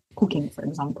cooking, for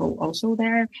example, also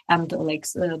there. And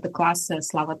the class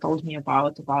Slava told me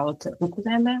about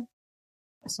ukulele.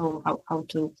 So how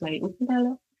to play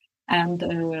ukulele. And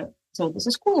so this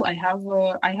is cool. I have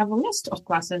a list of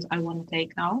classes I want to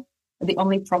take now. The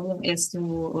only problem is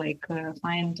to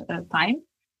find time.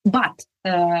 But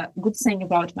good thing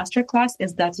about Masterclass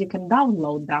is that you can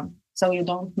download them. So you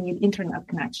don't need internet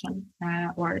connection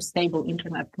or stable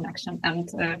internet connection. And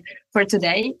for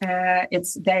today,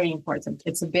 it's very important.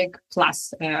 It's a big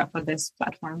plus for this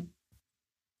platform.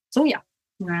 So yeah,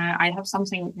 I have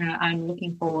something I'm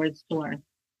looking forward to learn.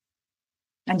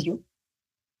 And you?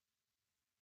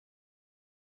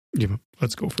 Yeah,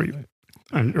 let's go for you.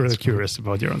 I'm really curious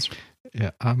about your answer.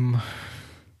 Yeah, I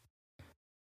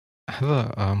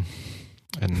have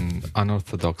an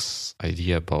unorthodox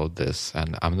idea about this,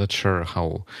 and I'm not sure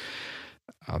how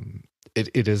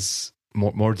it is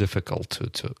more difficult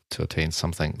to attain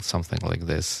something like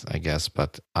this, I guess.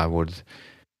 But I would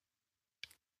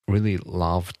really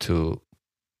love to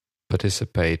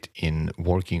participate in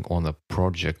working on a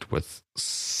project with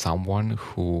someone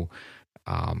who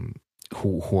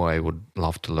I would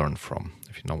love to learn from,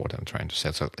 if you know what I'm trying to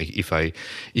say. So like if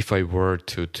I were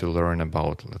to learn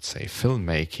about, let's say,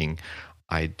 filmmaking,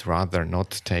 I'd rather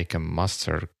not take a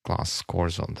master class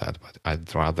course on that, but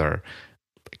I'd rather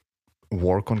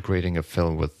work on creating a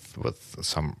film with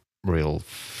some real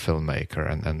filmmaker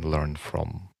and learn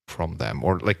from them,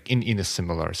 or like in a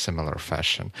similar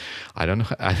fashion. I don't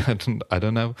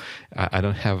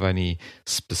have any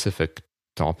specific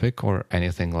topic or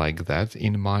anything like that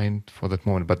in mind for that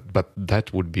moment, but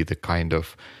that would be the kind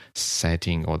of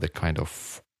setting or the kind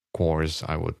of course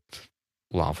I would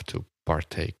love to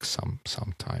partake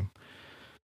sometime.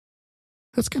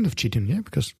 That's kind of cheating, yeah,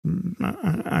 because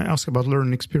I ask about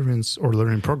learning experience or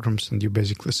learning programs, and you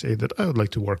basically say that I would like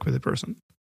to work with a person.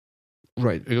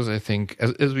 Right, because I think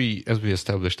as we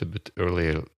established a bit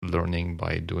earlier, learning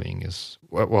by doing is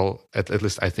well at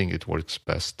least I think it works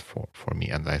best for me,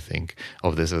 and I think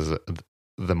of this as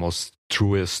the most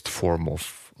truest form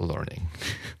of learning.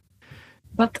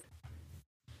 But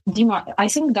Dima, I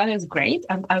think that is great,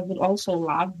 and I would also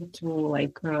love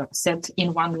to sit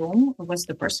in one room with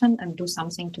the person and do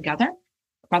something together.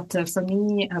 But for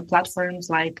me, platforms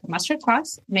like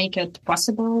Masterclass make it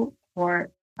possible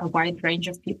for a wide range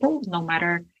of people, no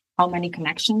matter how many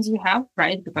connections you have,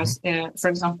 right? Because, for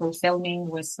example, filming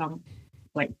with some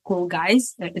like cool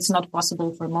guys, it's not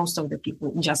possible for most of the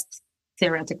people, just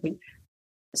theoretically.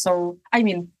 So, I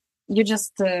mean, you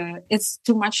just, it's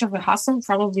too much of a hassle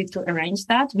probably to arrange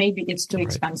that. Maybe it's too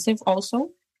expensive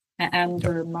also. And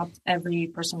not every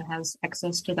person has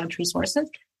access to that resources.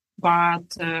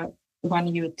 But when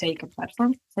you take a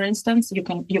platform, for instance,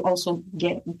 you also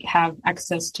have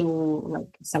access to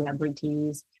like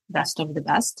celebrities, best of the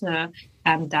best,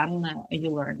 and then you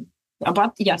learn.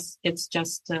 But yes, it's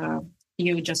just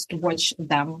you just watch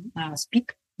them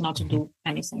speak, not to do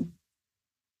anything.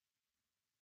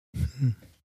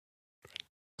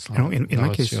 So in my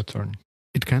case, your turn.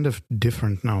 It's kind of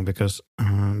different now because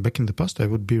back in the past, I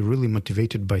would be really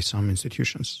motivated by some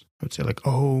institutions. I would say like,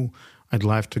 oh, I'd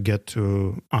love to get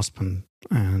to Aspen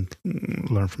and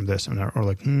learn from the seminar, or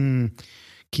like,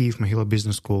 Kyiv Mohyla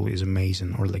Business School is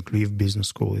amazing, or like Lviv Business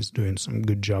School is doing some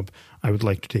good job. I would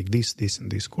like to take this,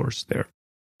 and this course there.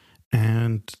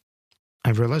 And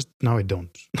I realized now I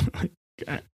don't.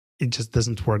 It just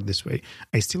doesn't work this way.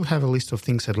 I still have a list of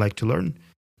things I'd like to learn.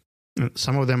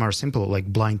 Some of them are simple, like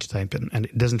blind typing, and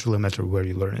it doesn't really matter where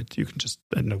you learn it. You can just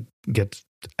get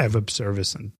a web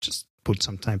service and just put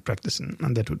some time practicing,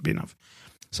 and that would be enough.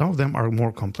 Some of them are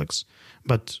more complex,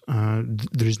 but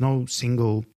there is no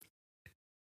single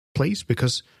place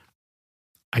because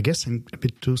I guess I'm a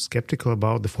bit too skeptical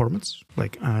about the formats.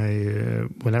 Like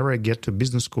whenever I get to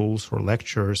business schools or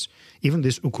lectures, even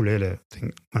this ukulele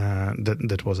thing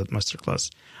that was at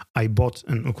Masterclass, I bought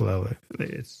an ukulele.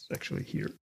 It's actually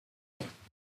here.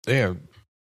 Yeah,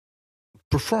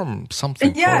 perform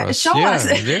something for us. Show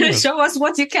us. Show us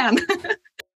what you can.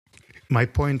 My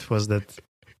point was that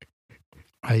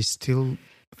I still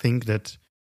think that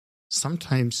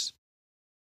sometimes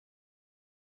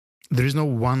there is no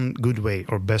one good way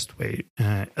or best way,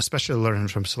 especially learning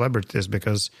from celebrities,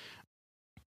 because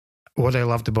what I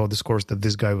loved about this course that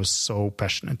this guy was so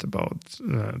passionate about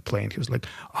playing. He was like,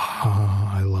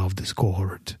 I love this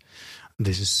chord.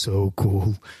 This is so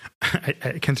cool.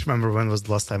 I can't remember when was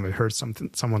the last time I heard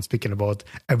someone speaking about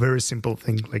a very simple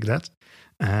thing like that.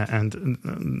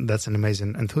 And that's an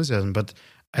amazing enthusiasm. But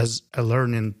as a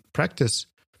learning practice,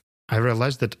 I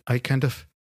realized that I kind of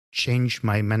changed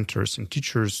my mentors and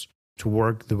teachers to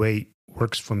work the way it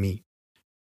works for me.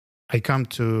 I come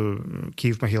to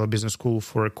Kyiv Mohyla Business School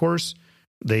for a course.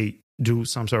 They do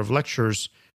some sort of lectures.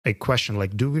 I question,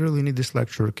 like, do we really need this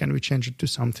lecture? Can we change it to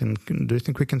something? Do you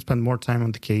think we can spend more time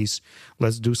on the case?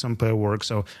 Let's do some pair work.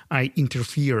 So I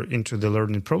interfere into the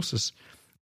learning process.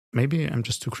 Maybe I'm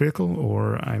just too critical,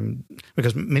 or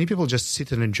because many people just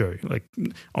sit and enjoy. Like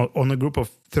on a group of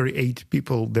 38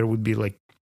 people, there would be like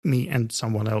me and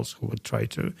someone else who would try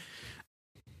to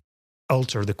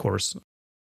alter the course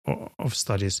of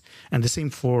studies. And the same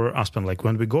for Aspen. Like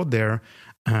when we got there,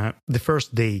 the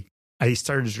first day, I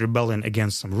started rebelling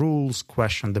against some rules,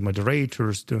 questioned the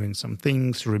moderators, doing some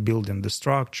things, rebuilding the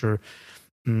structure.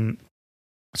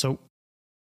 So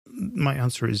my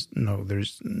answer is no,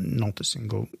 there's not a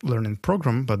single learning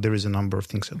program, but there is a number of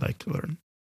things I'd like to learn.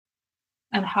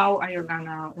 And how are you going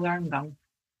to learn them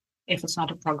if it's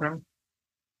not a program?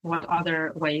 What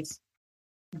other ways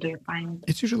do you find?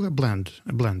 It's usually a blend.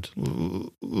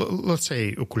 Let's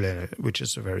say ukulele, which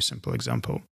is a very simple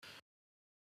example.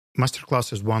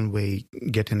 Masterclass is one way,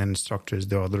 getting an instructor is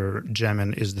the other,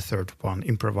 jamming is the third one,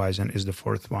 improvising is the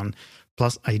fourth one.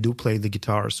 Plus, I do play the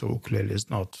guitar, so ukulele is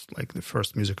not like the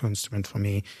first musical instrument for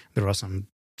me. There are some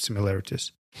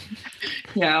similarities.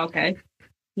 Yeah, okay.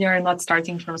 You're not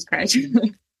starting from scratch.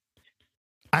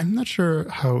 I'm not sure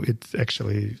how it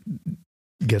actually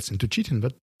gets into cheating,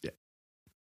 but yeah.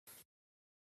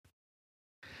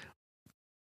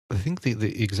 I think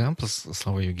the examples,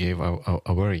 Slava, you gave are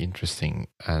very interesting,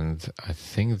 and I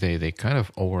think they kind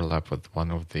of overlap with one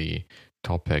of the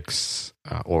topics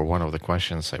or one of the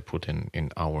questions I put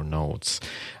in our notes.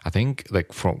 I think,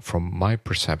 like from my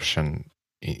perception,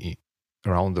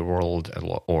 around the world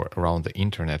or around the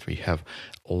internet, we have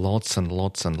lots and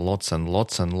lots and lots and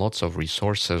lots and lots of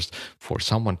resources for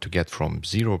someone to get from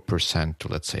 0% to,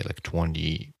 let's say, like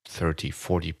 20, 30,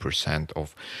 40%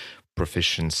 of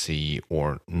proficiency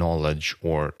or knowledge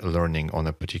or learning on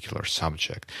a particular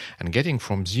subject. And getting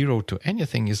from zero to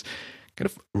anything is kind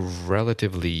of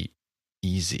relatively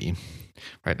easy,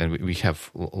 right? And we have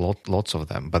lots of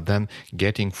them. But then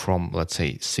getting from, let's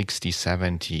say, 60,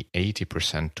 70,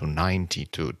 80% to 90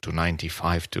 to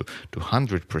 95 to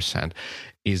 100%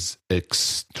 is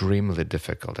extremely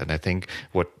difficult. And I think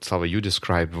what, Slava, you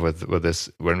described with this,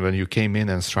 when you came in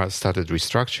and started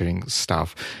restructuring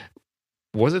stuff,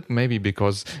 was it maybe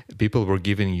because people were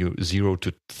giving you 0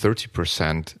 to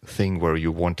 30% thing where you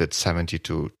wanted 70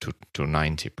 to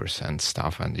 90%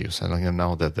 stuff, and you said, like,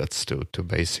 no, that's too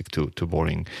basic, too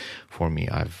boring for me.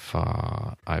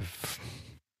 I've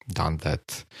done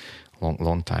that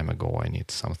long time ago. I need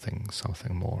something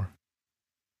more.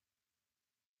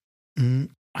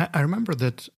 I remember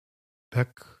that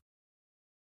back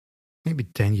maybe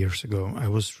 10 years ago, I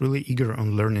was really eager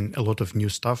on learning a lot of new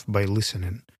stuff by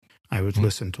listening. I would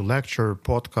listen to lecture,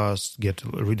 podcasts,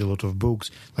 read a lot of books,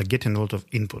 like getting a lot of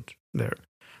input there.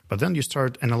 But then you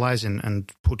start analyzing and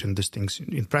putting these things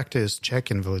in practice,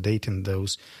 checking, validating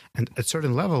those. And at a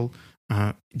certain level,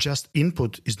 just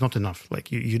input is not enough.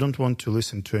 Like you don't want to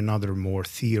listen to another more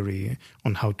theory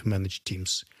on how to manage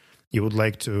teams. You would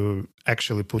like to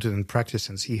actually put it in practice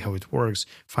and see how it works,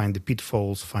 find the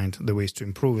pitfalls, find the ways to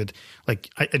improve it. Like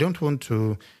I don't want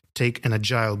to take an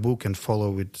agile book and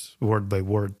follow it word by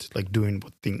word, like doing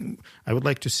what thing. I would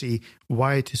like to see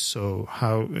why it is so,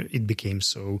 how it became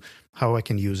so, how I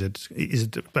can use it. Is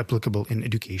it applicable in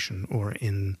education or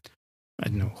in, I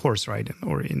don't know, horse riding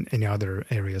or in any other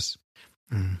areas?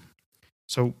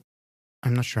 So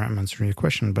I'm not sure I'm answering your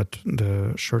question, but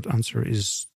the short answer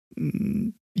is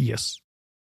yes.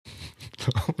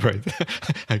 Right.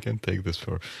 I can take this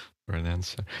for an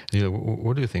answer.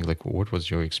 What do you think? Like, what was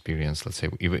your experience? Let's say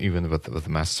even with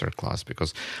masterclass,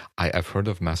 because I've heard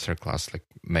of masterclass like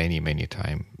many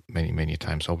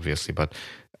times, obviously, but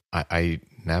I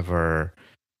never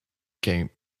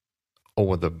came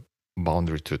over the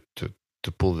boundary to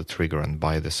pull the trigger and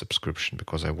buy the subscription,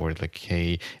 because I worried, like,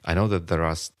 hey, I know that there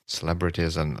are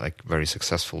celebrities and like very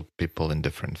successful people in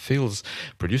different fields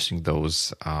producing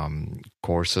those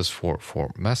courses for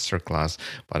masterclass,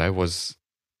 but I was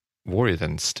worried,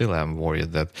 and still am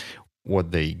worried, that what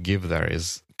they give there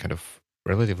is kind of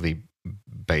relatively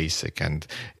basic, and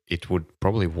it would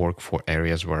probably work for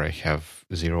areas where I have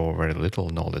zero or very little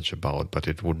knowledge about, but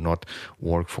it would not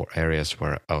work for areas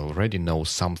where I already know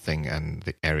something and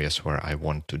the areas where I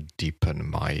want to deepen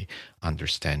my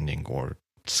understanding or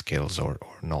skills or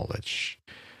knowledge.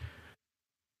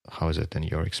 How is it in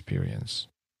your experience?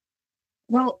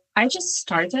 Well, I just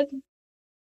started.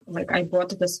 Like, I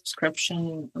bought the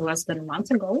subscription less than a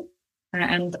month ago,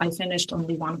 and I finished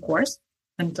only one course.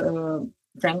 And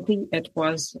frankly,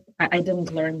 I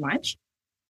didn't learn much,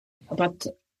 but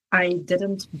I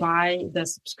didn't buy the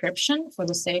subscription for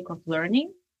the sake of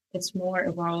learning. It's more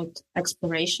about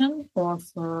exploration of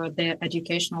the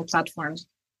educational platforms.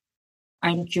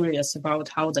 I'm curious about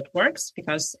how that works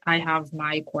because I have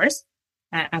my course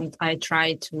and I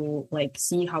try to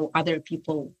see how other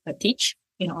people teach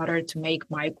in order to make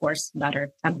my course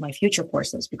better and my future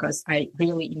courses, because I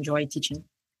really enjoy teaching.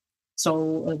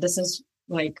 So this is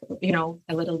like,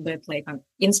 a little bit like an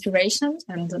inspiration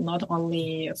and not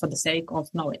only for the sake of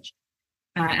knowledge.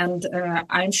 And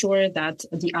I'm sure that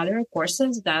the other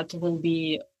courses that will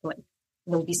be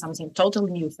something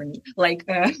totally new for me. Like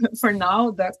for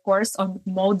now, the course on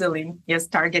modeling is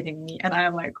targeting me, and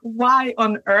I'm like, why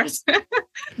on earth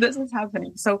this is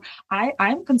happening? So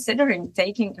I'm considering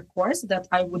taking a course that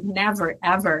I would never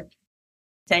ever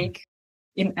take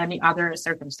in any other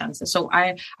circumstances. So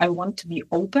I want to be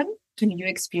open to new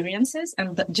experiences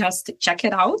and just check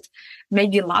it out,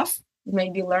 maybe laugh,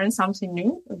 maybe learn something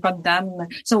new. But then,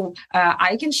 so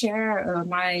I can share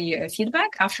my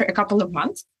feedback after a couple of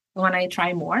months when I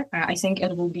try more. I think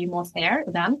it will be more fair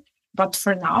then. But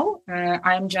for now,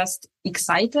 I'm just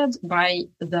excited by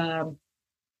the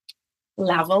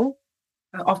level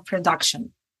of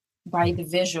production, by the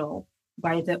visual,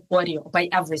 by the audio, by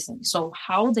everything. So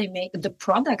how they make the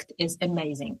product is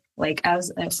amazing. Like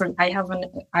I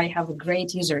have a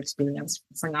great user experience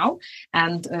for now,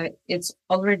 and it's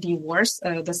already worth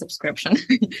the subscription,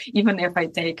 even if I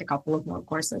take a couple of more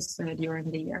courses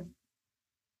during the year.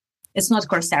 It's not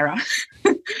Coursera,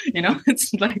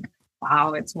 it's like,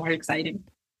 wow, it's more exciting.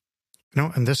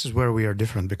 And this is where we are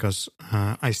different, because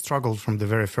I struggled from the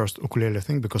very first ukulele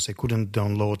thing because I couldn't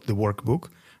download the workbook.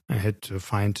 I had to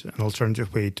find an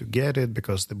alternative way to get it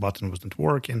because the button wasn't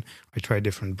working. I tried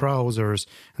different browsers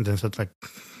and then thought like,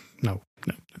 no,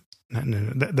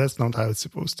 that's not how it's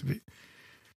supposed to be.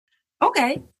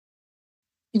 Okay.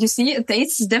 You see,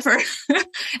 tastes differ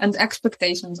and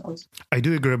expectations also. I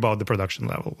do agree about the production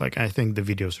level. Like, I think the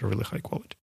videos are really high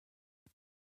quality.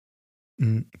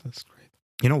 That's great.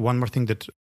 One more thing that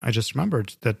I just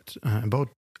remembered, that about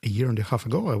a year and a half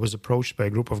ago, I was approached by a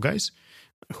group of guys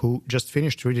who just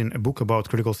finished reading a book about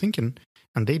critical thinking,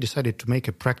 and they decided to make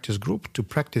a practice group to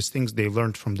practice things they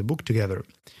learned from the book together.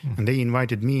 And they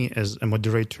invited me as a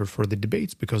moderator for the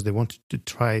debates because they wanted to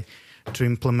try to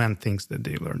implement things that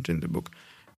they learned in the book.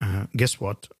 Guess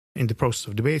what? In the process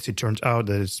of debates, it turns out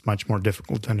that it's much more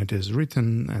difficult than it is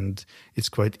written, and it's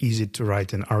quite easy to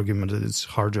write an argument. It's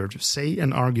harder to say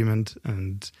an argument,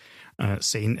 and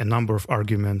saying a number of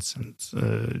arguments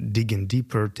and digging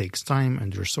deeper takes time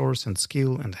and resource and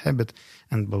skill and habit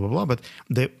and blah, blah, blah. But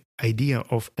the idea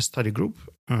of a study group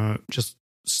just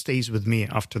stays with me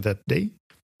after that day.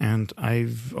 And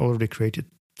I've already created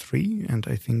 3, and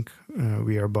I think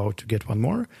we are about to get 1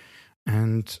 more.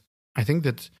 And I think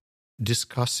that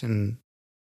discussing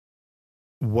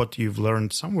what you've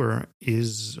learned somewhere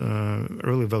is a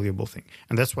really valuable thing.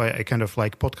 And that's why I kind of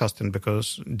like podcasting,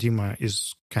 because Dima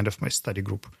is kind of my study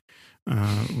group.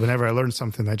 Whenever I learn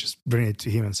something, I just bring it to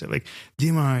him and say, like,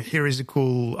 Dima, here is a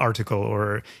cool article,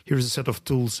 or here's a set of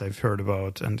tools I've heard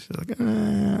about. And he's like,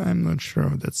 I'm not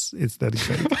sure it's that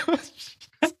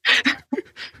great.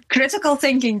 Critical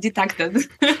thinking detected.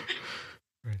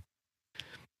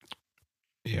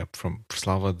 Yeah, from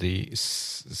Slava, the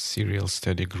serial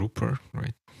study grouper,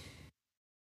 right?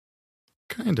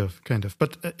 Kind of.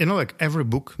 But, like every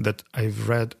book that I've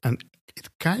read, and it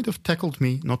kind of tackled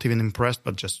me, not even impressed,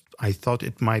 but just I thought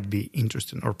it might be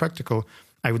interesting or practical,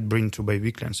 I would bring to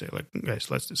Biweekly and say, like, guys,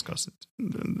 let's discuss it.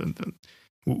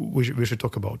 We should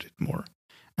talk about it more.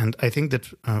 And I think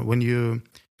that when you...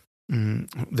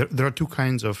 there are 2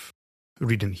 kinds of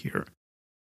reading here,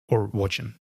 or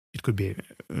watching. It could be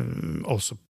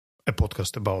also a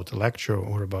podcast about a lecture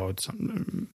or about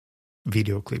some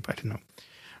video clip, I don't know.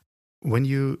 When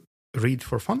you read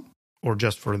for fun or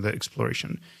just for the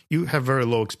exploration, you have very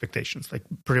low expectations. Like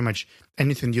pretty much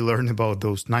anything you learn about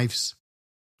those knives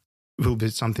will be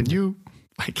something new.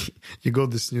 Like you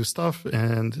got this new stuff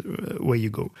and away you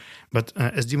go. But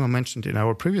as Dima mentioned in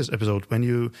our previous episode, when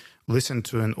you listen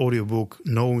to an audiobook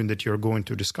knowing that you're going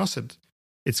to discuss it,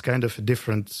 it's kind of a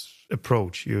different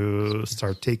approach. You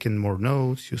start taking more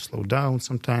notes, you slow down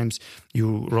sometimes,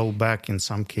 you roll back in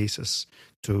some cases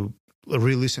to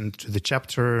re-listen to the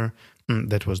chapter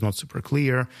that was not super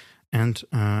clear. And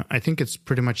I think it's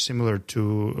pretty much similar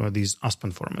to this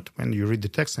Aspen format. When you read the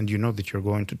text and you know that you're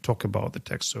going to talk about the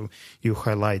text, so you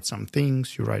highlight some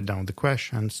things, you write down the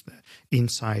questions, the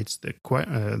insights, the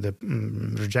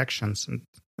rejections,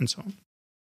 and so on.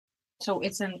 So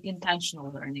it's an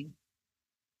intentional learning,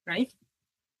 right?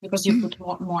 Because you put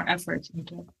more effort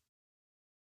into it.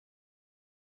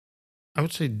 I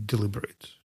would say deliberate.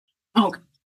 Okay.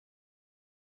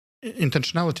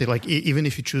 Intentionality, like even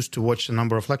if you choose to watch a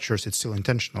number of lectures, it's still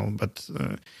intentional, but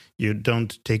you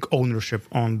don't take ownership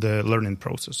on the learning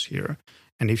process here.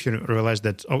 And if you realize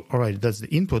that, all right, that's the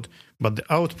input, but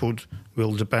the output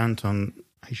will depend on,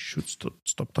 I should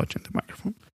stop touching the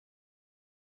microphone.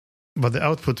 But the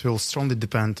output will strongly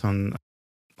depend on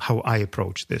how I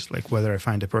approach this, like whether I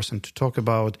find a person to talk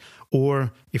about,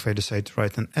 or if I decide to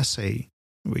write an essay,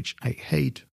 which I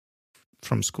hate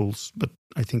from schools, but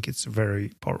I think it's a very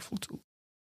powerful tool.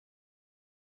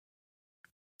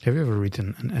 Have you ever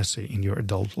written an essay in your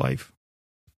adult life?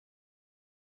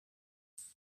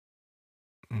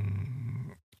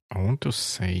 I want to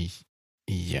say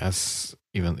yes,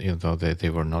 even though they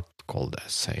were not called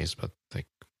essays, but like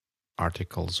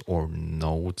articles or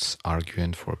notes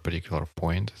arguing for a particular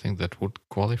point. I think that would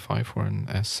qualify for an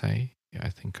essay. Yeah, I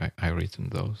think I written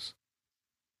those.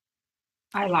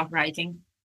 I love writing,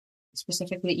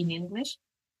 specifically in English.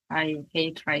 I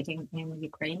hate writing in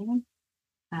Ukrainian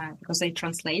because they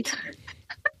translate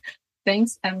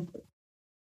things. And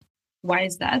why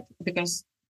is that? Because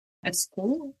at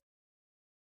school,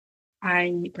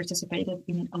 I participated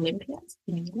in Olympiads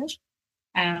in English,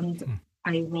 and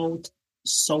I wrote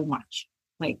so much,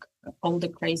 like all the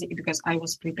crazy, because I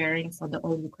was preparing for the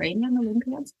All Ukrainian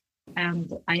Olympiads,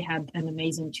 and I had an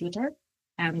amazing tutor,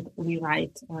 and we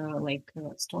write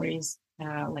stories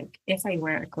like if I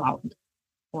were a cloud,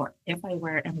 or if I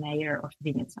were a mayor of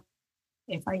Vinnytsia,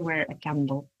 if I were a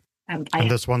candle, and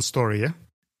that's one story, yeah.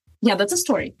 Yeah, that's a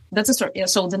story. Yeah,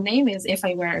 so the name is If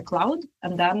I Were a Cloud,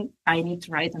 and then I need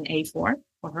to write an A4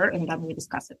 for her, and then we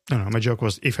discuss it. No, my joke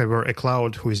was If I Were a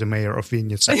Cloud, who is a mayor of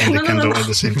Vinnytsia and a candle at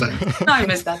the same time. No, I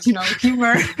missed that.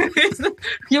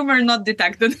 Humor not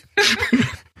detected.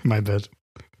 My bad.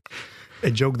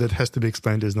 A joke that has to be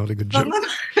explained is not a good joke.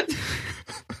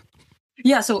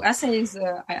 Yeah, so essays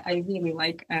I really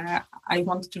like. I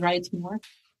want to write more,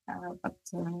 but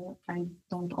I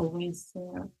don't always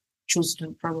choose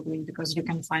to, probably because you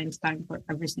can find time for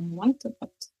everything you want.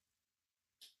 But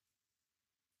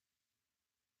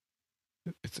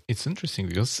it's interesting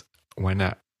because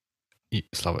when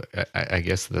Slava, I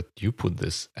guess that you put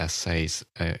this essays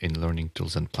in learning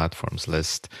tools and platforms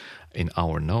list in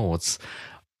our notes,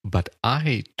 but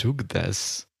I took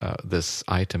this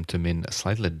item to mean a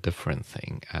slightly different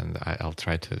thing, and I'll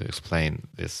try to explain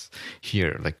this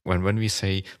here. Like when we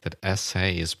say that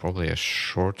essay is probably a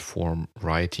short form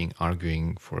writing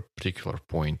arguing for a particular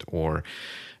point or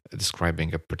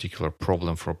describing a particular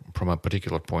problem from a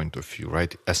particular point of view,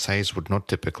 right? Essays would not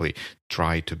typically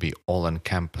try to be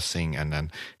all-encompassing and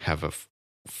then have a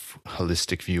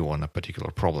holistic view on a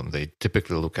particular problem. They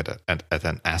typically look at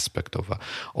an aspect of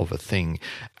a thing,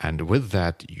 and with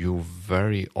that, you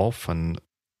very often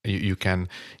you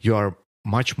are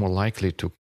much more likely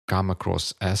to come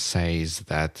across essays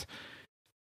that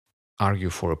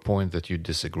argue for a point that you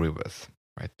disagree with,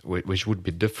 right? Which would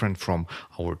be different from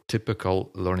our typical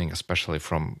learning, especially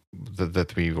from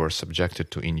that we were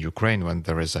subjected to in Ukraine, when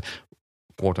there is a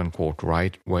quote-unquote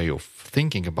right way of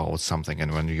thinking about something,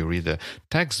 and when you read a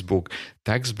textbook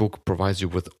provides you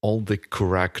with all the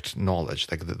correct knowledge,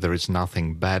 like there is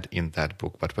nothing bad in that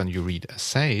book. But when you read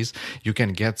essays, you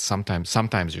can get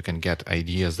sometimes you can get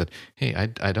ideas that, hey,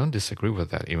 I don't disagree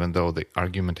with that, even though the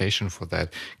argumentation for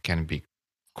that can be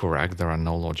correct. There are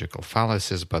no logical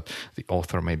fallacies, but the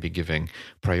author may be giving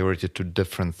priority to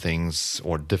different things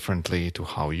or differently to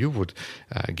how you would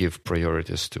give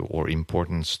priorities to or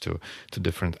importance to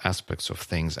different aspects of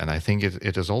things. And I think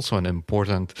it is also an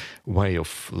important way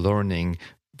of learning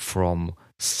from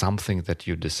something that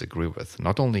you disagree with,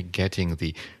 not only getting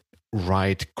the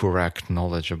right, correct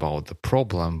knowledge about the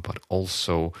problem, but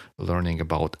also learning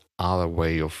about other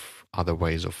ways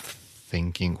of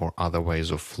thinking or other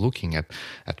ways of looking at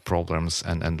problems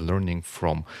and learning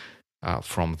from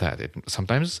that.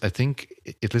 Sometimes I think,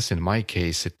 at least in my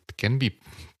case, it can be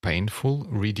painful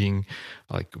reading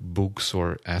like books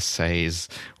or essays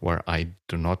where I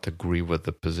do not agree with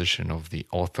the position of the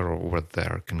author or with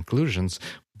their conclusions.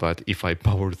 But if I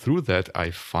power through that,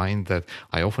 I find that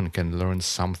I often can learn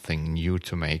something new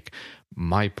to make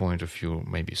my point of view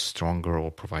maybe stronger or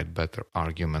provide better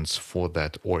arguments for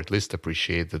that, or at least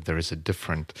appreciate that there is a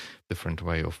different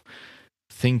way of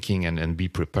thinking and be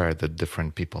prepared that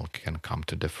different people can come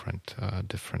to different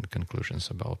conclusions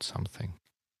about something.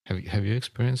 Have you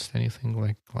experienced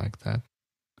anything like that?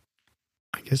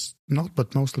 I guess not,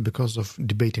 but mostly because of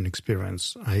debating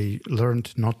experience. I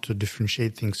learned not to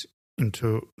differentiate things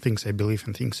into things I believe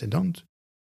and things I don't,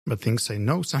 but things I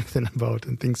know something about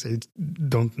and things I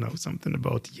don't know something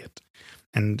about yet.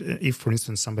 And if, for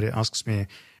instance, somebody asks me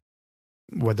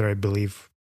whether I believe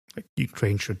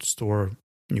Ukraine should store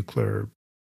nuclear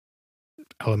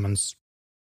elements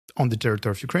on the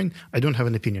territory of Ukraine, I don't have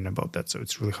an opinion about that. So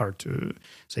it's really hard to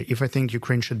say. If I think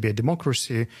Ukraine should be a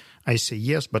democracy, I say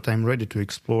yes, but I'm ready to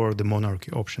explore the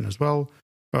monarchy option as well.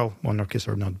 Well, monarchies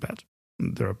are not bad.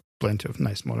 There are plenty of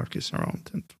nice monarchies around,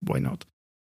 and why not?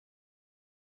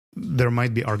 there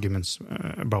might be arguments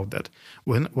about that.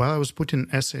 While I was putting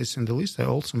essays in the list, I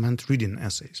also meant reading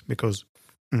essays because,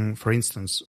 for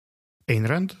instance, Ayn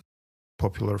Rand,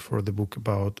 popular for the book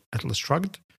about Atlas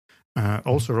Shrugged,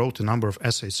 also wrote a number of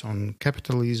essays on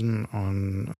capitalism,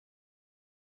 on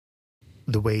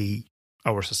the way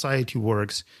our society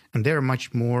works, and they're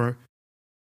much more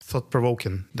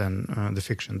thought-provoking than the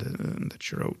fiction that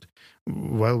she wrote.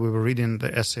 While we were reading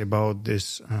the essay about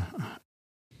this,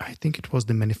 I think it was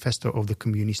the Manifesto of the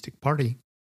Communistic Party.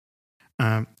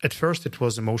 At first, it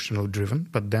was emotionally driven,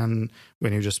 but then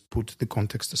when you just put the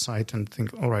context aside and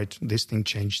think, all right, this thing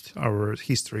changed our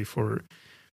history for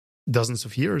dozens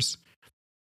of years,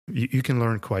 you can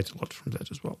learn quite a lot from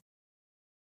that as well.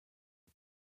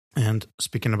 And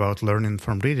speaking about learning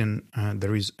from reading,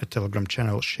 there is a Telegram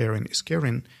channel, Sharing is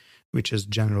Caring, which is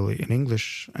generally in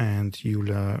English, and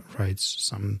Yulia writes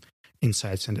some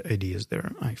insights and ideas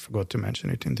there. I forgot to mention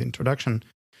it in the introduction,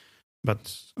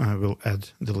 but I will add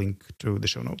the link to the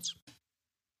show notes.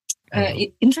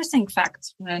 Interesting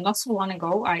fact. Not so long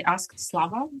ago, I asked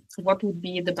Slava what would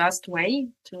be the best way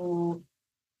to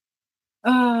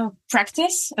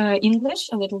practice English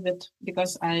a little bit,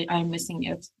 because I'm missing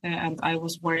it, and I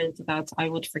was worried that I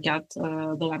would forget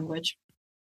the language.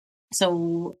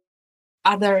 So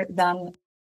other than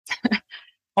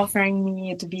offering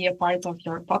me to be a part of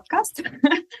your podcast,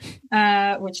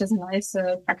 which is a nice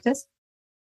practice,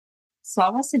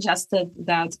 Slava suggested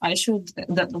that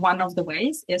that one of the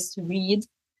ways is to read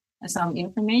some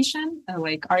information,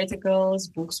 like articles,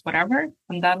 books, whatever,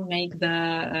 and then make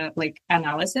the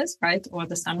analysis, right, or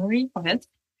the summary of it.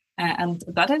 And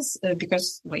that is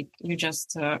because you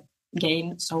just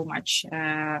gain so much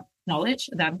knowledge,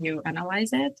 then you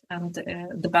analyze it, and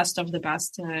the best of the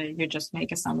best, you just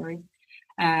make a summary.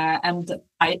 And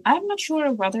I'm not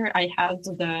sure whether I had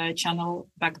the channel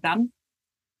back then.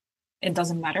 It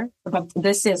doesn't matter, but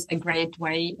this is a great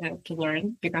way to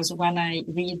learn, because when I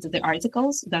read the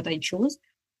articles that I choose,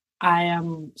 I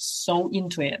am so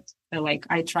into it.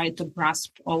 I try to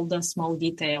grasp all the small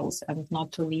details and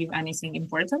not to leave anything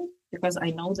important, because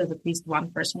I know that at least one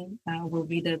person will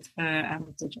read it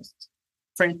and just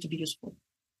for it to be useful.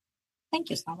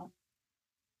 Thank you, Slava,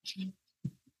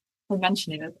 for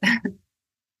mentioning it.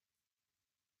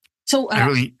 So,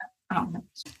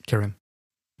 Karen,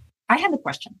 I had a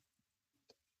question.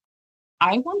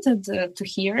 I wanted to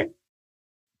hear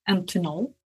and to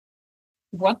know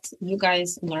what you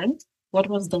guys learned. What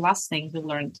was the last thing you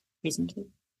learned recently?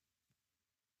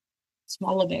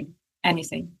 Small or big?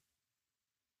 Anything.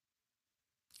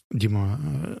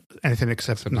 Dima, anything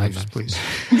except knives, please.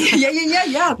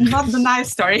 Yeah. Not the knife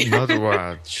story. Not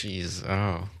what? Jeez.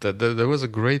 Oh, that was a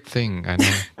great thing. I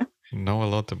know a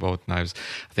lot about knives.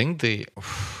 I think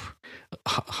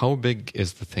how big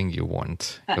is the thing you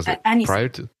want? Because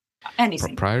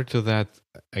prior to that,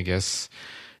 I guess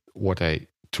what I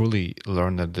truly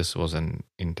learned that this was an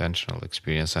intentional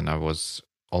experience, and I was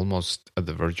almost at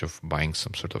the verge of buying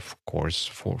some sort of course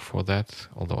for that,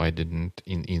 although I didn't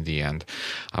in the end.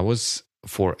 I was,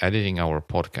 for editing our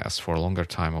podcast for a longer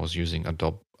time, I was using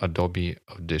Adobe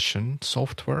Audition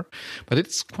software, but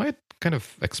it's quite kind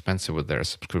of expensive with their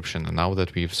subscription. And now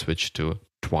that we've switched to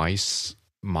twice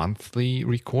monthly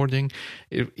recording,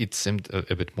 it seemed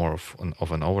a bit more of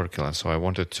an overkill, and so I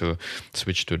wanted to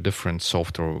switch to a different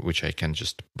software which I can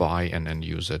just buy and then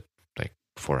use it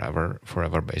forever.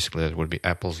 Basically, that would be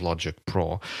Apple's Logic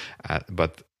Pro,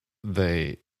 but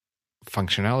the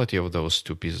functionality of those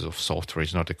two pieces of software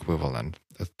is not equivalent.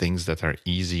 Things that are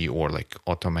easy or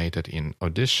automated in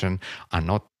Audition are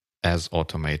not as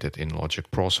automated in Logic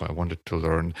Pro, so I wanted to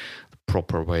learn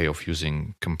proper way of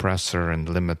using compressor and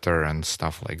limiter and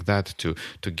stuff like that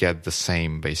to get the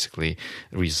same basically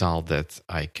result that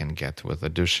I can get with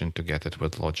Audition to get it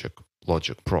with Logic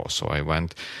Pro. So I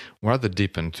went rather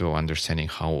deep into understanding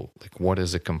how what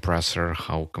is a compressor,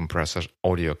 how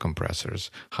audio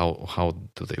compressors, how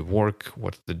do they work,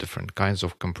 what are the different kinds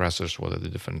of compressors, what are the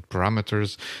different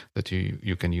parameters that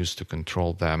you can use to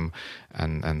control them,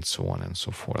 and so on and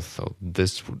so forth. So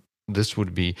this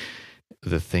would be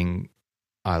the thing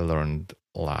I learned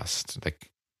last,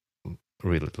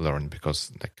 really learned,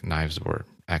 because knives were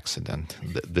accident.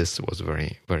 This was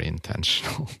very, very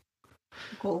intentional.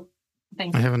 Cool.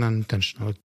 Thank you. I have an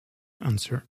unintentional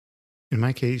answer. In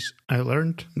my case, I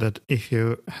learned that if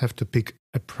you have to pick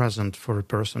a present for a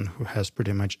person who has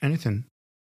pretty much anything,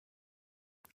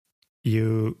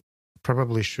 you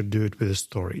probably should do it with a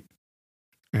story.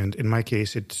 And in my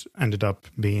case, it ended up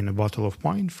being a bottle of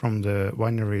wine from the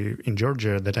winery in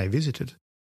Georgia that I visited.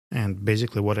 And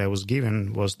basically what I was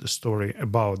given was the story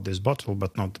about this bottle,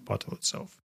 but not the bottle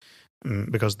itself.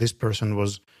 Because this person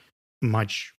was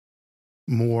much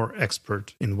more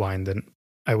expert in wine than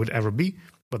I would ever be.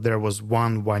 But there was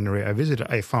one winery I visited.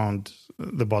 I found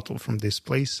the bottle from this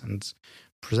place and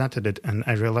presented it. And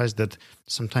I realized that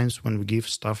sometimes when we give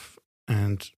stuff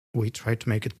and we try to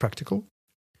make it practical,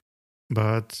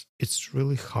 but it's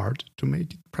really hard to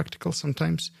make it practical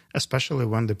sometimes, especially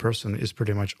when the person is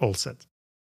pretty much all set.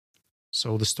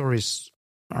 So the stories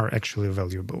are actually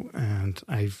valuable. And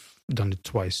I've done it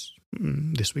twice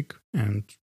this week, and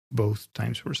both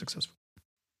times were successful.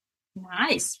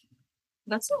 Nice.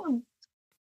 That's all.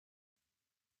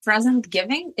 Present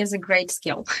giving is a great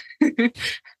skill.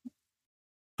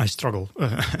 I struggle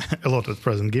a lot with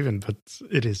present giving, but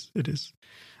it is.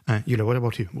 Yulia, what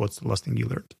about you? What's the last thing you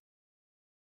learned?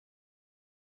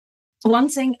 One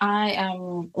thing I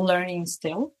am learning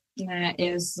still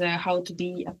is how to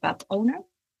be a pet owner.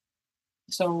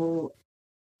 So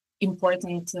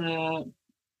important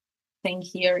thing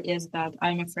here is that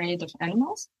I'm afraid of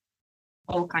animals,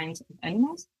 all kinds of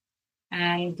animals.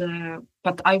 And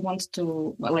but I want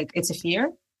to, it's a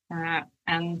fear,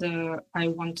 and I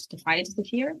want to fight the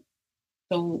fear.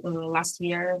 So last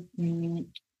year,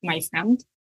 my friend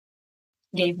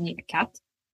gave me a cat,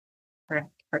 her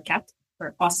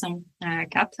awesome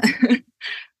cat,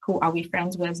 who are we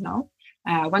friends with now,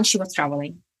 when she was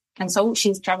traveling. And so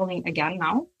she's traveling again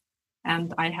now,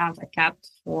 and I have a cat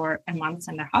for a month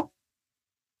and a half.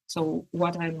 So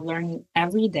what I'm learning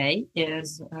every day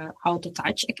is how to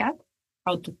touch a cat,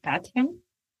 how to pet him,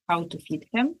 how to feed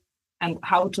him, and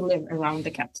how to live around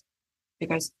the cat.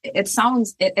 Because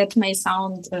it may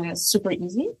sound super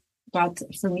easy, but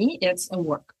for me, it's a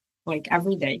work,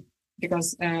 every day.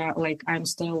 Because I'm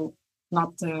still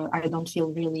not, I don't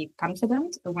feel really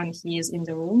confident when he is in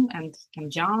the room and he can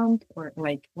jump, or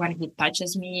when he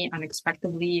touches me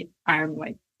unexpectedly, I'm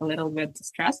a little bit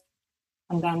stressed.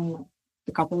 And then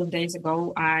a couple of days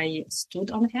ago, I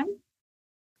stood on him.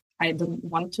 I didn't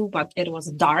want to, but it was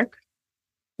dark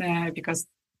because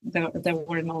there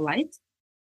were no lights.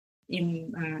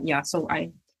 So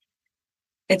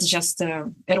it's just,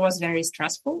 it was very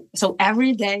stressful. So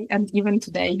every day, and even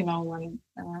today, when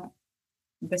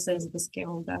this is the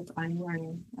skill that I'm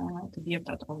learning to be a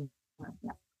pet owner.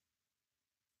 Yeah.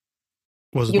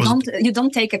 You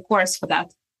don't take a course for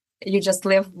that. You just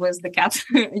live with the cat.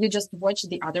 You just watch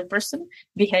the other person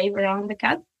behave around the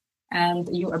cat, and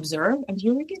you observe and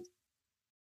you repeat.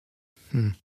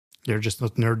 You're just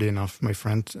not nerdy enough. My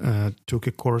friend took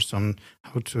a course on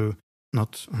how to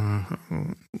not,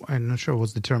 I'm not sure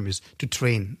what the term is, to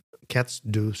train cats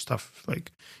do stuff.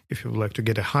 Like if you would like to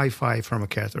get a high five from a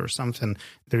cat or something,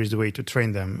 there is a way to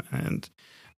train them. And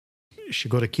she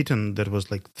got a kitten that was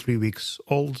 3 weeks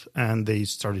old, and they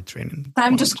started training.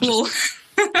 Time to school.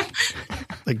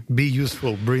 Be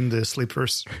useful, bring the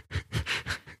slippers.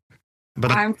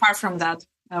 But I'm far from that.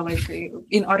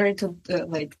 In order to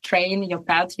train your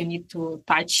pet, you need to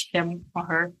touch him or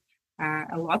her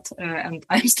a lot, and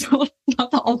I'm still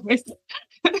not always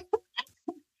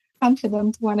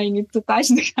confident when I need to touch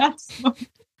the cat. So.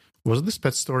 Was this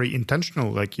pet story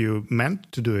intentional? You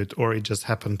meant to do it, or it just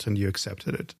happened and you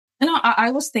accepted it? No, I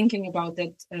was thinking about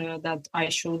it, that I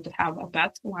should have a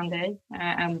pet one day,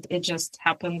 and it just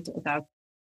happened that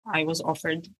I was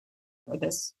offered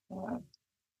this.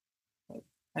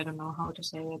 I don't know how to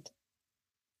say it.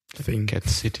 Cat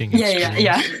sitting.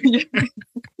 Yeah.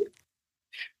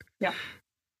 Yeah.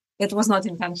 It was not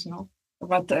intentional,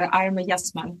 but I am a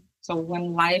yes man. So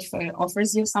when life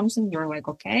offers you something, you're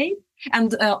okay.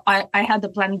 And I had a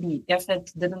plan B. If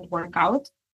it didn't work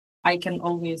out, I can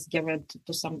always give it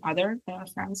to some other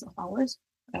friends of ours.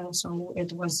 So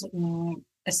it was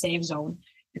a safe zone.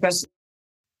 Because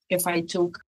if I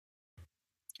took,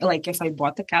 if I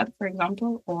bought a cat, for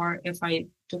example, or if I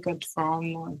took it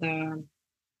from the,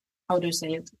 how do you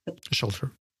say it? The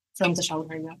shelter. From the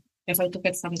shelter, yeah. If I took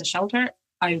it from the shelter,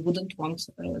 I wouldn't want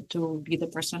to be the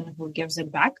person who gives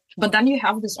it back. But then you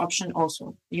have this option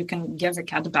also. You can give a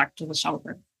cat back to the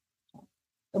shelter.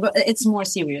 But it's more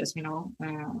serious, Yeah.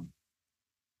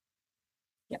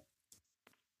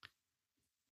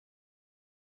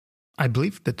 I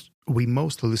believe that we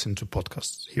mostly listen to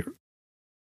podcasts here.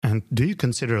 And do you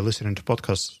consider listening to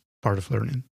podcasts part of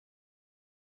learning?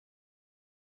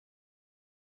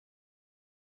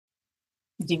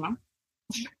 Dima,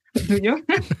 do you?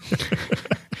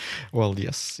 Well,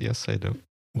 yes, I do.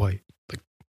 Why?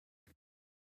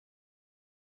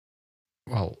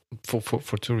 Well,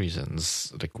 for two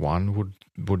reasons. One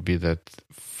would be that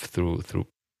through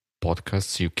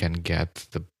podcasts you can get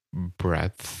the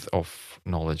breadth of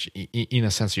knowledge. In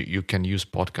a sense, you can use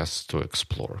podcasts to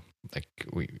explore.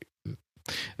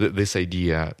 This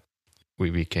idea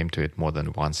we came to it more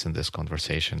than once in this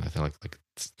conversation. I think like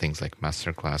things like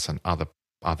Masterclass and other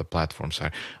platforms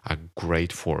are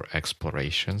great for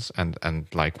explorations, and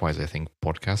likewise I think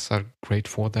podcasts are great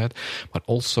for that. But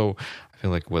also I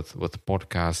feel like with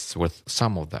podcasts, with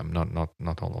some of them,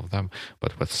 not all of them,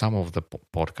 but with some of the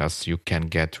podcasts, you can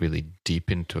get really deep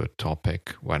into a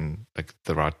topic when like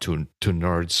there are two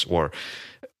nerds, or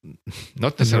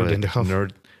not necessarily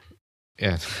nerd.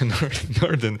 Yeah,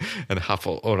 nerd and half,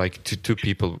 or like two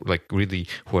people like really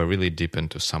who are really deep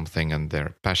into something and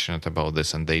they're passionate about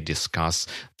this, and they discuss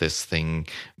this thing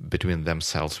between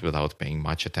themselves without paying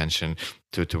much attention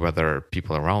to whether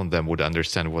people around them would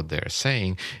understand what they're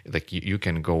saying. Like you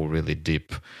can go really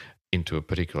deep into a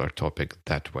particular topic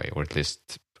that way, or at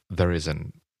least there is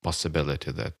an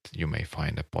possibility that you may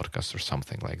find a podcast or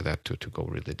something like that to go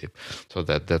really deep. So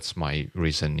that's my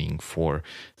reasoning for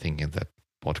thinking that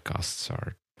podcasts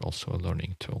are also a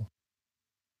learning tool.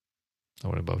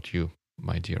 What about you,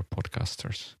 my dear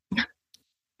podcasters?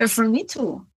 For me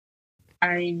too.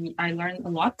 I learn a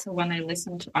lot when I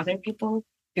listen to other people,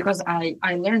 because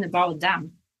I learn about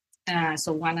them.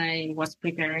 So when I was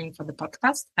preparing for the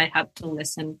podcast, I had to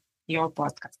listen your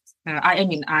podcast.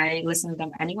 I listen to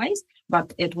them anyways,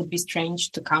 but it would be strange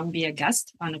to come be a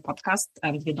guest on a podcast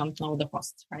and you don't know the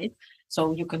host, right?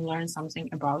 So you can learn something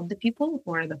about the people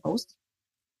who are the hosts.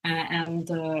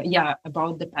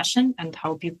 About the passion and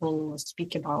how people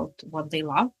speak about what they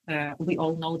love. We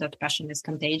all know that passion is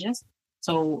contagious.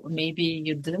 So maybe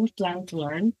you didn't plan to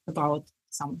learn about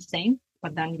something,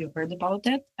 but then you heard about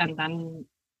it, and then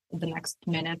the next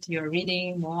minute you're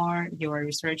reading more, you're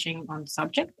researching on the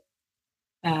subject.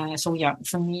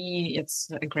 For me,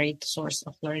 it's a great source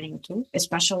of learning too,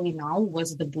 especially now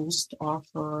with the boost of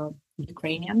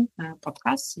Ukrainian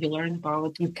podcasts.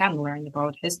 You can learn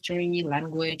about history,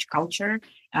 language, culture,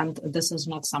 and this is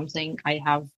not something I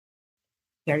have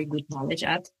very good knowledge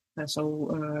at.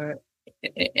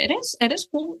 It is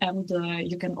cool, and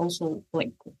you can also,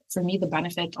 like, for me, the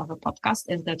benefit of a podcast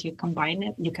is that you combine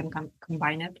it. You can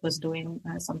combine it with doing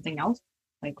something else,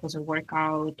 like with a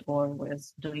workout or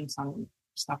with doing some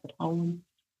stuff at home,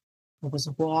 or with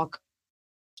a walk.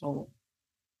 So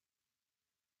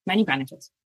many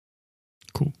benefits.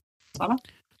 Cool. Slava?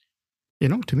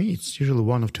 To me, it's usually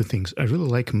one of two things. I really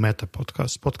like meta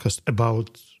podcasts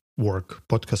about work,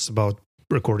 podcasts about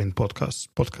recording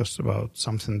podcasts about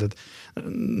something that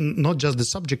not just the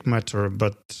subject matter,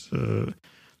 but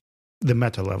the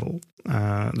meta level.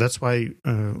 That's why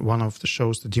one of the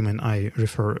shows that Dima and I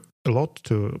refer a lot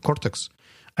to, Cortex,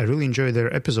 I really enjoy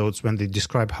their episodes when they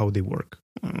describe how they work.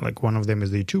 Like one of them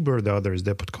is the YouTuber, the other is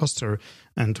the podcaster.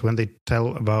 And when they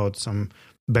tell about some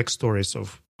backstories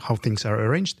of how things are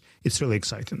arranged, it's really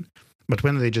exciting. But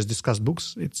when they just discuss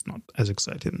books, it's not as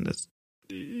exciting as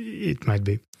it might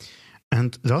be.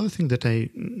 And the other thing that I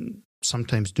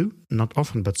sometimes do, not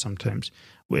often, but sometimes,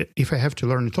 if I have to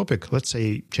learn a topic, let's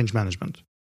say change management,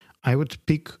 I would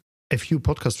pick a few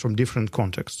podcasts from different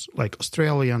contexts, like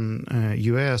Australian,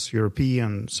 US,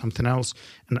 European, something else.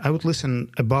 And I would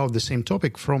listen about the same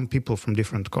topic from people from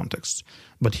different contexts.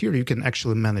 But here you can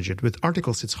actually manage it. With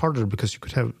articles, it's harder because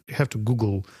you have to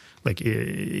Google, like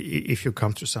if you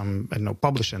come to some,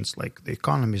 publishers like The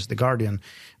Economist, The Guardian,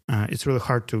 it's really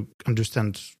hard to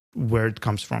understand where it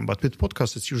comes from. But with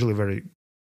podcasts, it's usually very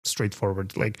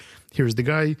straightforward. Like, here's the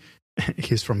guy,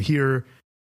 he's from here,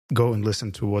 go and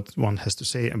listen to what one has to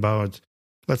say about,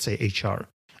 let's say, HR.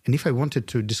 And if I wanted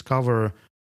to discover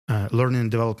learning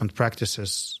and development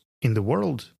practices in the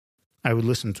world, I would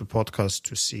listen to podcasts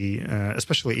to see,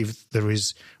 especially if there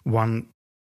is one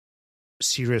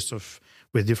series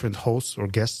with different hosts or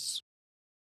guests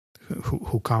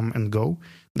who come and go.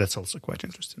 That's also quite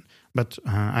interesting. But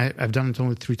I've done it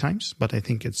only 3 times, but I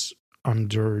think it's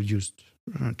underused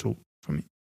tool for me.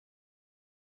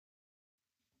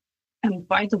 And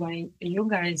by the way, you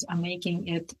guys are making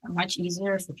it much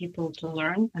easier for people to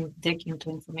learn and dig into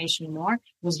information more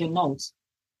with your notes,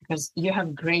 because you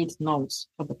have great notes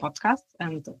for the podcast,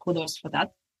 and kudos for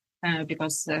that.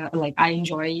 Because I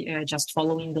enjoy just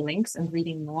following the links and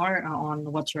reading more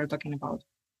on what you're talking about.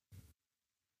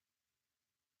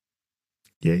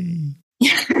 Yay.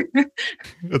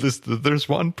 There's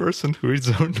one person who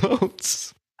reads our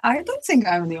notes. I don't think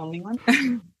I'm the only one.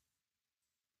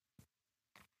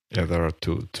 Yeah, there are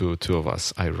two of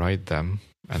us. I write them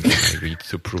and then I read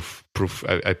to proof.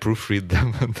 I proofread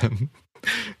them, and then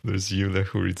there's Yulia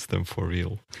who reads them for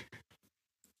real.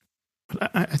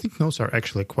 I think notes are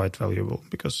actually quite valuable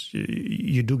because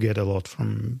you do get a lot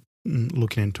from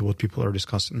looking into what people are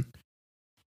discussing.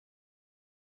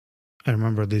 I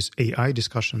remember this AI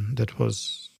discussion that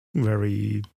was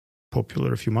very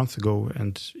popular a few months ago,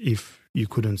 and if you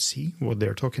couldn't see what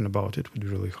they're talking about, it would be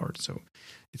really hard. So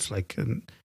it's like a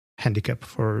handicap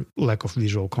for lack of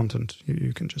visual content.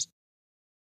 You can just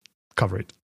cover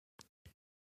it.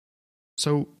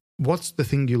 So what's the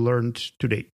thing you learned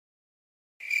today?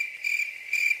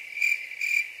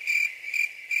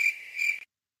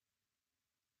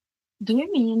 Do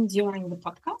you mean during the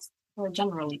podcast or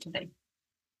generally today?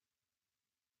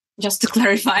 Just to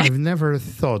clarify. I've never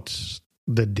thought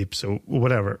that deep, so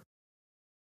whatever.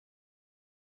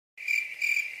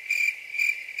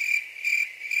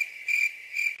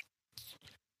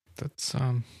 That's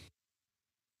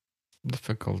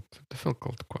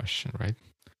difficult question, right?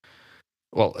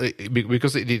 Well,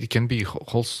 because it can be a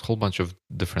whole bunch of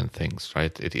different things,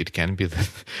 right? It can be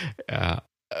that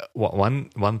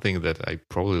one thing that I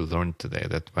probably learned today,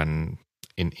 that when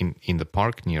in the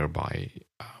park nearby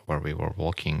where we were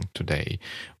walking today,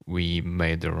 we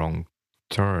made the wrong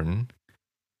turn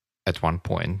at one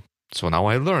point. So now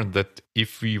I learned that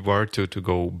if we were to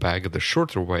go back the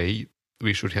shorter way,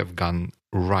 we should have gone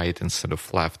right instead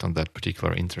of left on that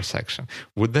particular intersection.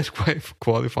 Would that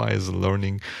qualify as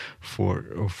learning for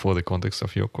the context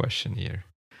of your question here?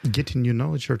 Getting new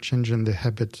knowledge or changing the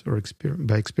habit or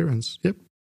by experience. Yep,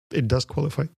 it does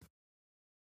qualify.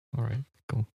 All right,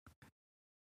 cool.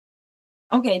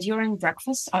 Okay, during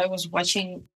breakfast, I was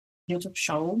watching YouTube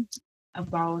show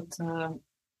about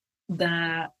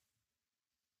the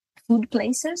food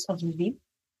places of Lviv.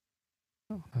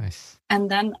 Oh, nice. And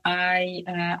then I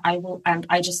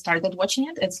just started watching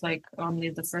it. It's like only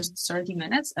the first 30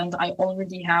 minutes, and I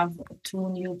already have 2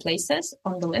 new places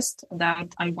on the list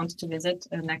that I want to visit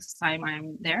next time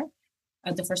I'm there.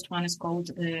 The first one is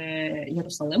called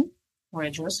Jerusalem, or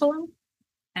Jerusalem,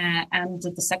 and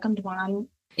the second one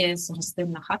is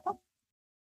Gostinna Chata,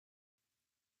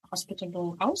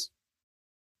 hospitable house.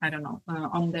 I don't know,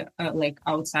 on the like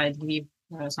outside Lviv.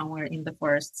 Somewhere in the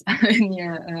forests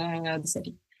near the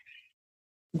city.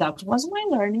 That was my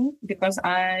learning, because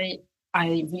I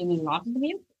really loved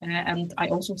Lviv, and I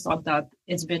also thought that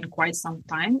it's been quite some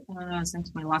time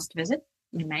since my last visit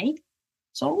in May.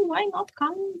 So why not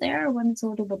come there when it's a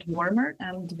little bit warmer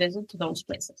and visit those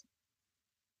places?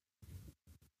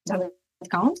 Does it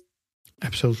count?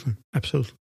 Absolutely.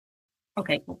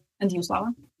 Okay, cool. And you,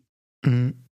 Slava?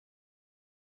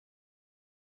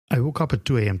 I woke up at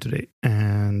 2 a.m. today,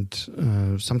 and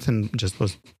something just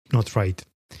was not right.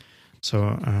 So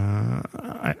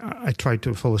I tried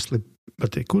to fall asleep,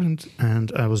 but I couldn't,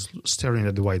 and I was staring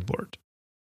at the whiteboard.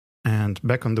 And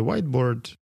back on the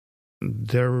whiteboard,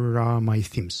 there are my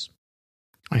themes.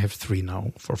 I have 3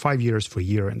 now, for 5 years, for a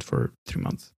year, and for 3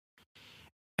 months.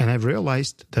 And I've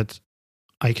realized that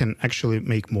I can actually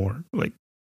make more.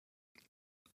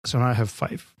 So now I have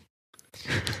 5.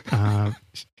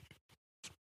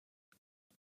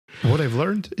 What I've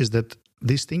learned is that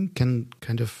this thing can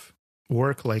kind of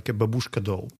work like a babushka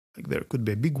doll. Like there could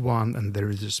be a big one, and there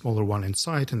is a smaller one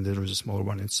inside, and there is a smaller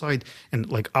one inside.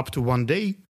 And like up to one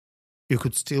day, you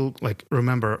could still like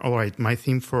remember, all right, my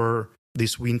theme for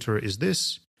this winter is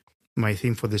this. My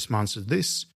theme for this month is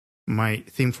this. My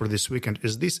theme for this weekend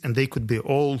is this. And they could be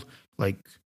all like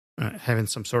having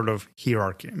some sort of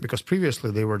hierarchy. Because previously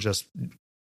they were just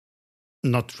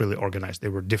not really organized. They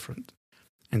were different.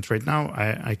 And right now,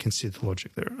 I can see the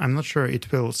logic there. I'm not sure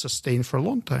it will sustain for a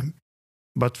long time,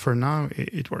 but for now,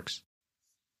 it works.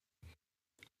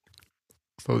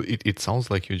 So it sounds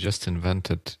like you just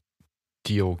invented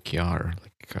TOKR,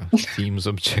 like themes,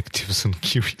 objectives, and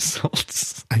key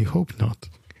results. I hope not.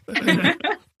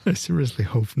 I seriously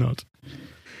hope not.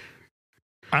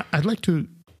 I'd like to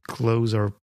close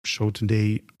our show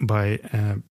today by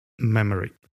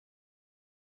memory.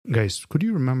 Guys, could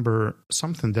you remember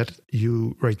something that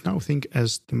you right now think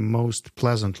as the most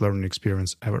pleasant learning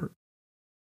experience ever?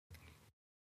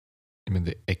 I mean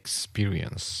the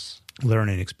experience.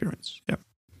 Learning experience, yeah.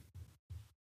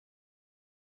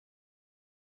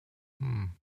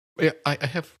 Yeah, I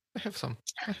have some.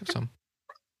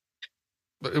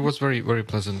 But it was very, very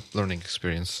pleasant learning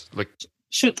experience. Like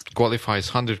Should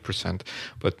qualifies 100%,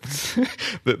 but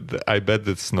I bet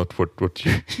that's not what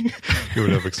you would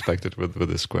have expected with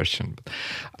this question. But,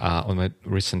 on my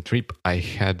recent trip, I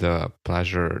had the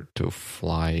pleasure to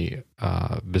fly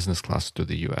business class to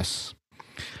the US.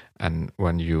 And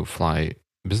when you fly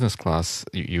business class,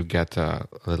 you get a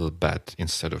little bed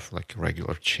instead of like a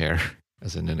regular chair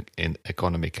as in an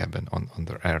economy cabin on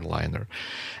the airliner.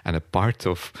 And a part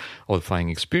of the flying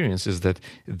experience is that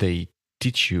they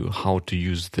teach you how to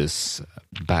use this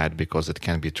bed, because it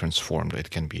can be transformed. It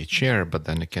can be a chair, but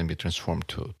then it can be transformed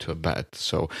to a bed.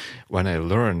 So when I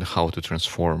learned how to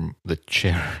transform the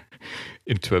chair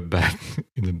into a bed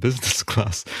in a business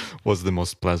class was the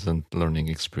most pleasant learning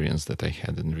experience that I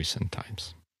had in recent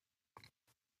times.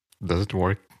 Does it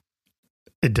work?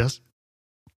 It does.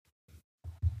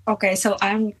 Okay, so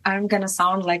I'm gonna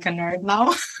sound like a nerd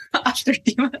now after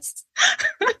Dima's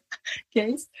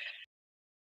case.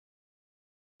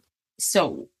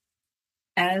 So,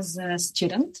 as a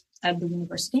student at the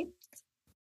university,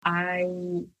 I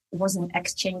was an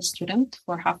exchange student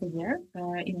for half a year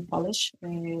in Polish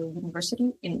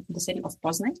university in the city of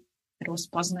Poznań. It was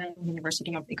Poznań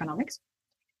University of Economics.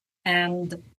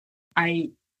 And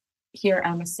I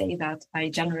must say that I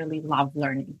generally love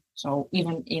learning. So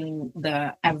even in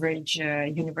the average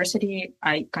university,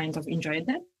 I kind of enjoyed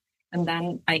it. And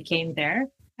then I came there,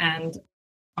 and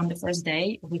on the first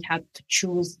day, we had to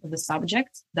choose the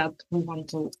subject that we want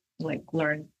to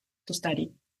learn to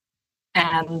study.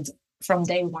 And from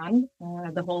day one,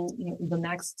 the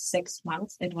next 6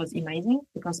 months, it was amazing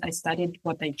because I studied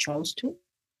what I chose to,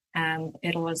 and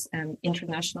it was an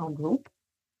international group.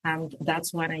 And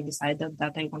that's when I decided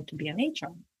that I want to be an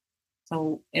HR.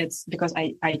 So it's because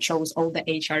I chose all the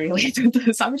HR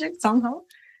related subjects somehow.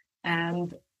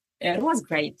 And it was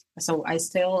great. So I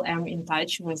still am in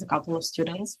touch with a couple of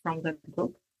students from that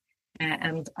group.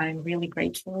 And I'm really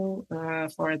grateful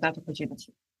for that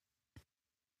opportunity.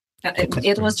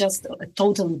 It was just a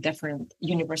totally different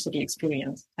university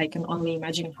experience. I can only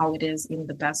imagine how it is in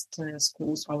the best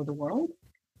schools of the world.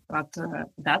 But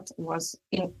that was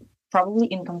probably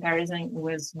in comparison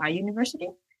with my university.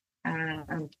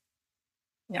 And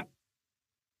yeah.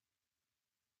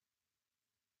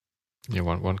 Yeah,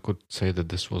 one could say that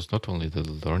this was not only the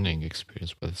learning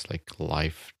experience, but it's like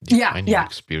life-defining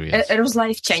experience. It was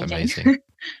life-changing. It's amazing.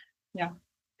 Yeah,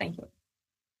 thank you.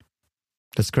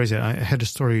 That's crazy. I had a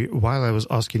story while I was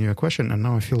asking you a question, and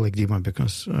now I feel like Dima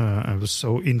because I was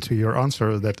so into your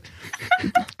answer that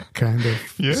kind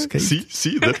of escaped.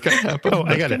 See, that can happen. Oh,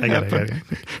 I got it.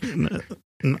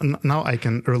 Now I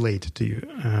can relate to you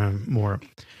more.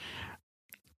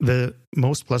 The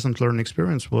most pleasant learning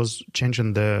experience was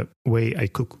changing the way I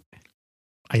cook.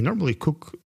 I normally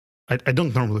cook. I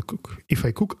don't normally cook. If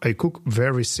I cook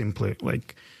very simply.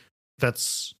 Like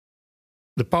that's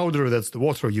the powder, that's the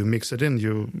water. You mix it in.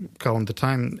 You count the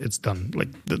time. It's done. Like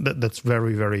that's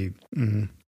very, very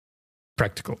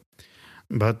practical.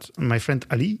 But my friend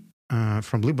Ali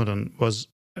from Lebanon was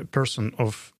a person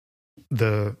of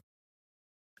the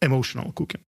emotional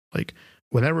cooking. Like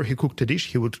whenever he cooked a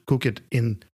dish, he would cook it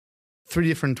in 3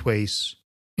 different ways,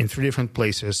 in 3 different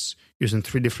places, using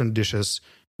 3 different dishes,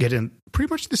 getting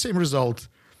pretty much the same result,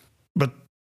 but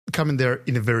coming there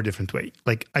in a very different way.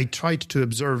 Like I tried to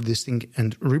observe this thing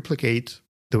and replicate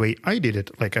the way I did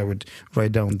it. Like I would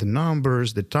write down the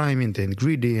numbers, the timing, the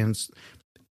ingredients.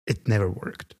 It never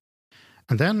worked.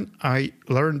 And then I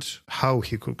learned how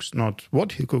he cooks, not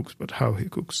what he cooks, but how he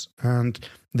cooks. And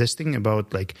this thing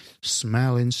about like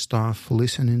smelling stuff,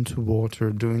 listening to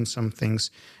water, doing some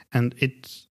things. And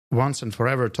it once and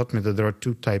forever taught me that there are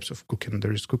 2 types of cooking.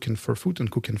 There is cooking for food and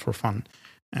cooking for fun.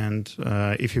 And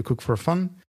if you cook for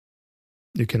fun,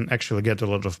 you can actually get a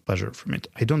lot of pleasure from it.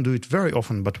 I don't do it very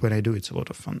often, but when I do, it's a lot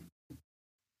of fun.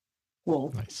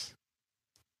 Cool. Nice.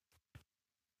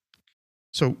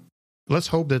 So let's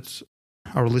hope that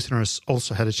our listeners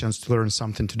also had a chance to learn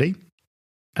something today.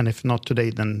 And if not today,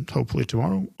 then hopefully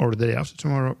tomorrow or the day after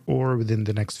tomorrow or within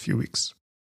the next few weeks.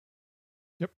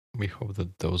 Yep. We hope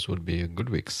that those would be good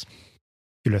weeks.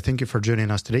 Julia, thank you for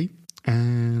joining us today.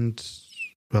 And,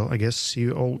 well, I guess see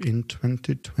you all in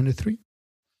 2023.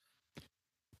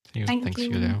 Thanks,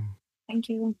 Julia. Thank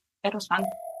you. It was fun.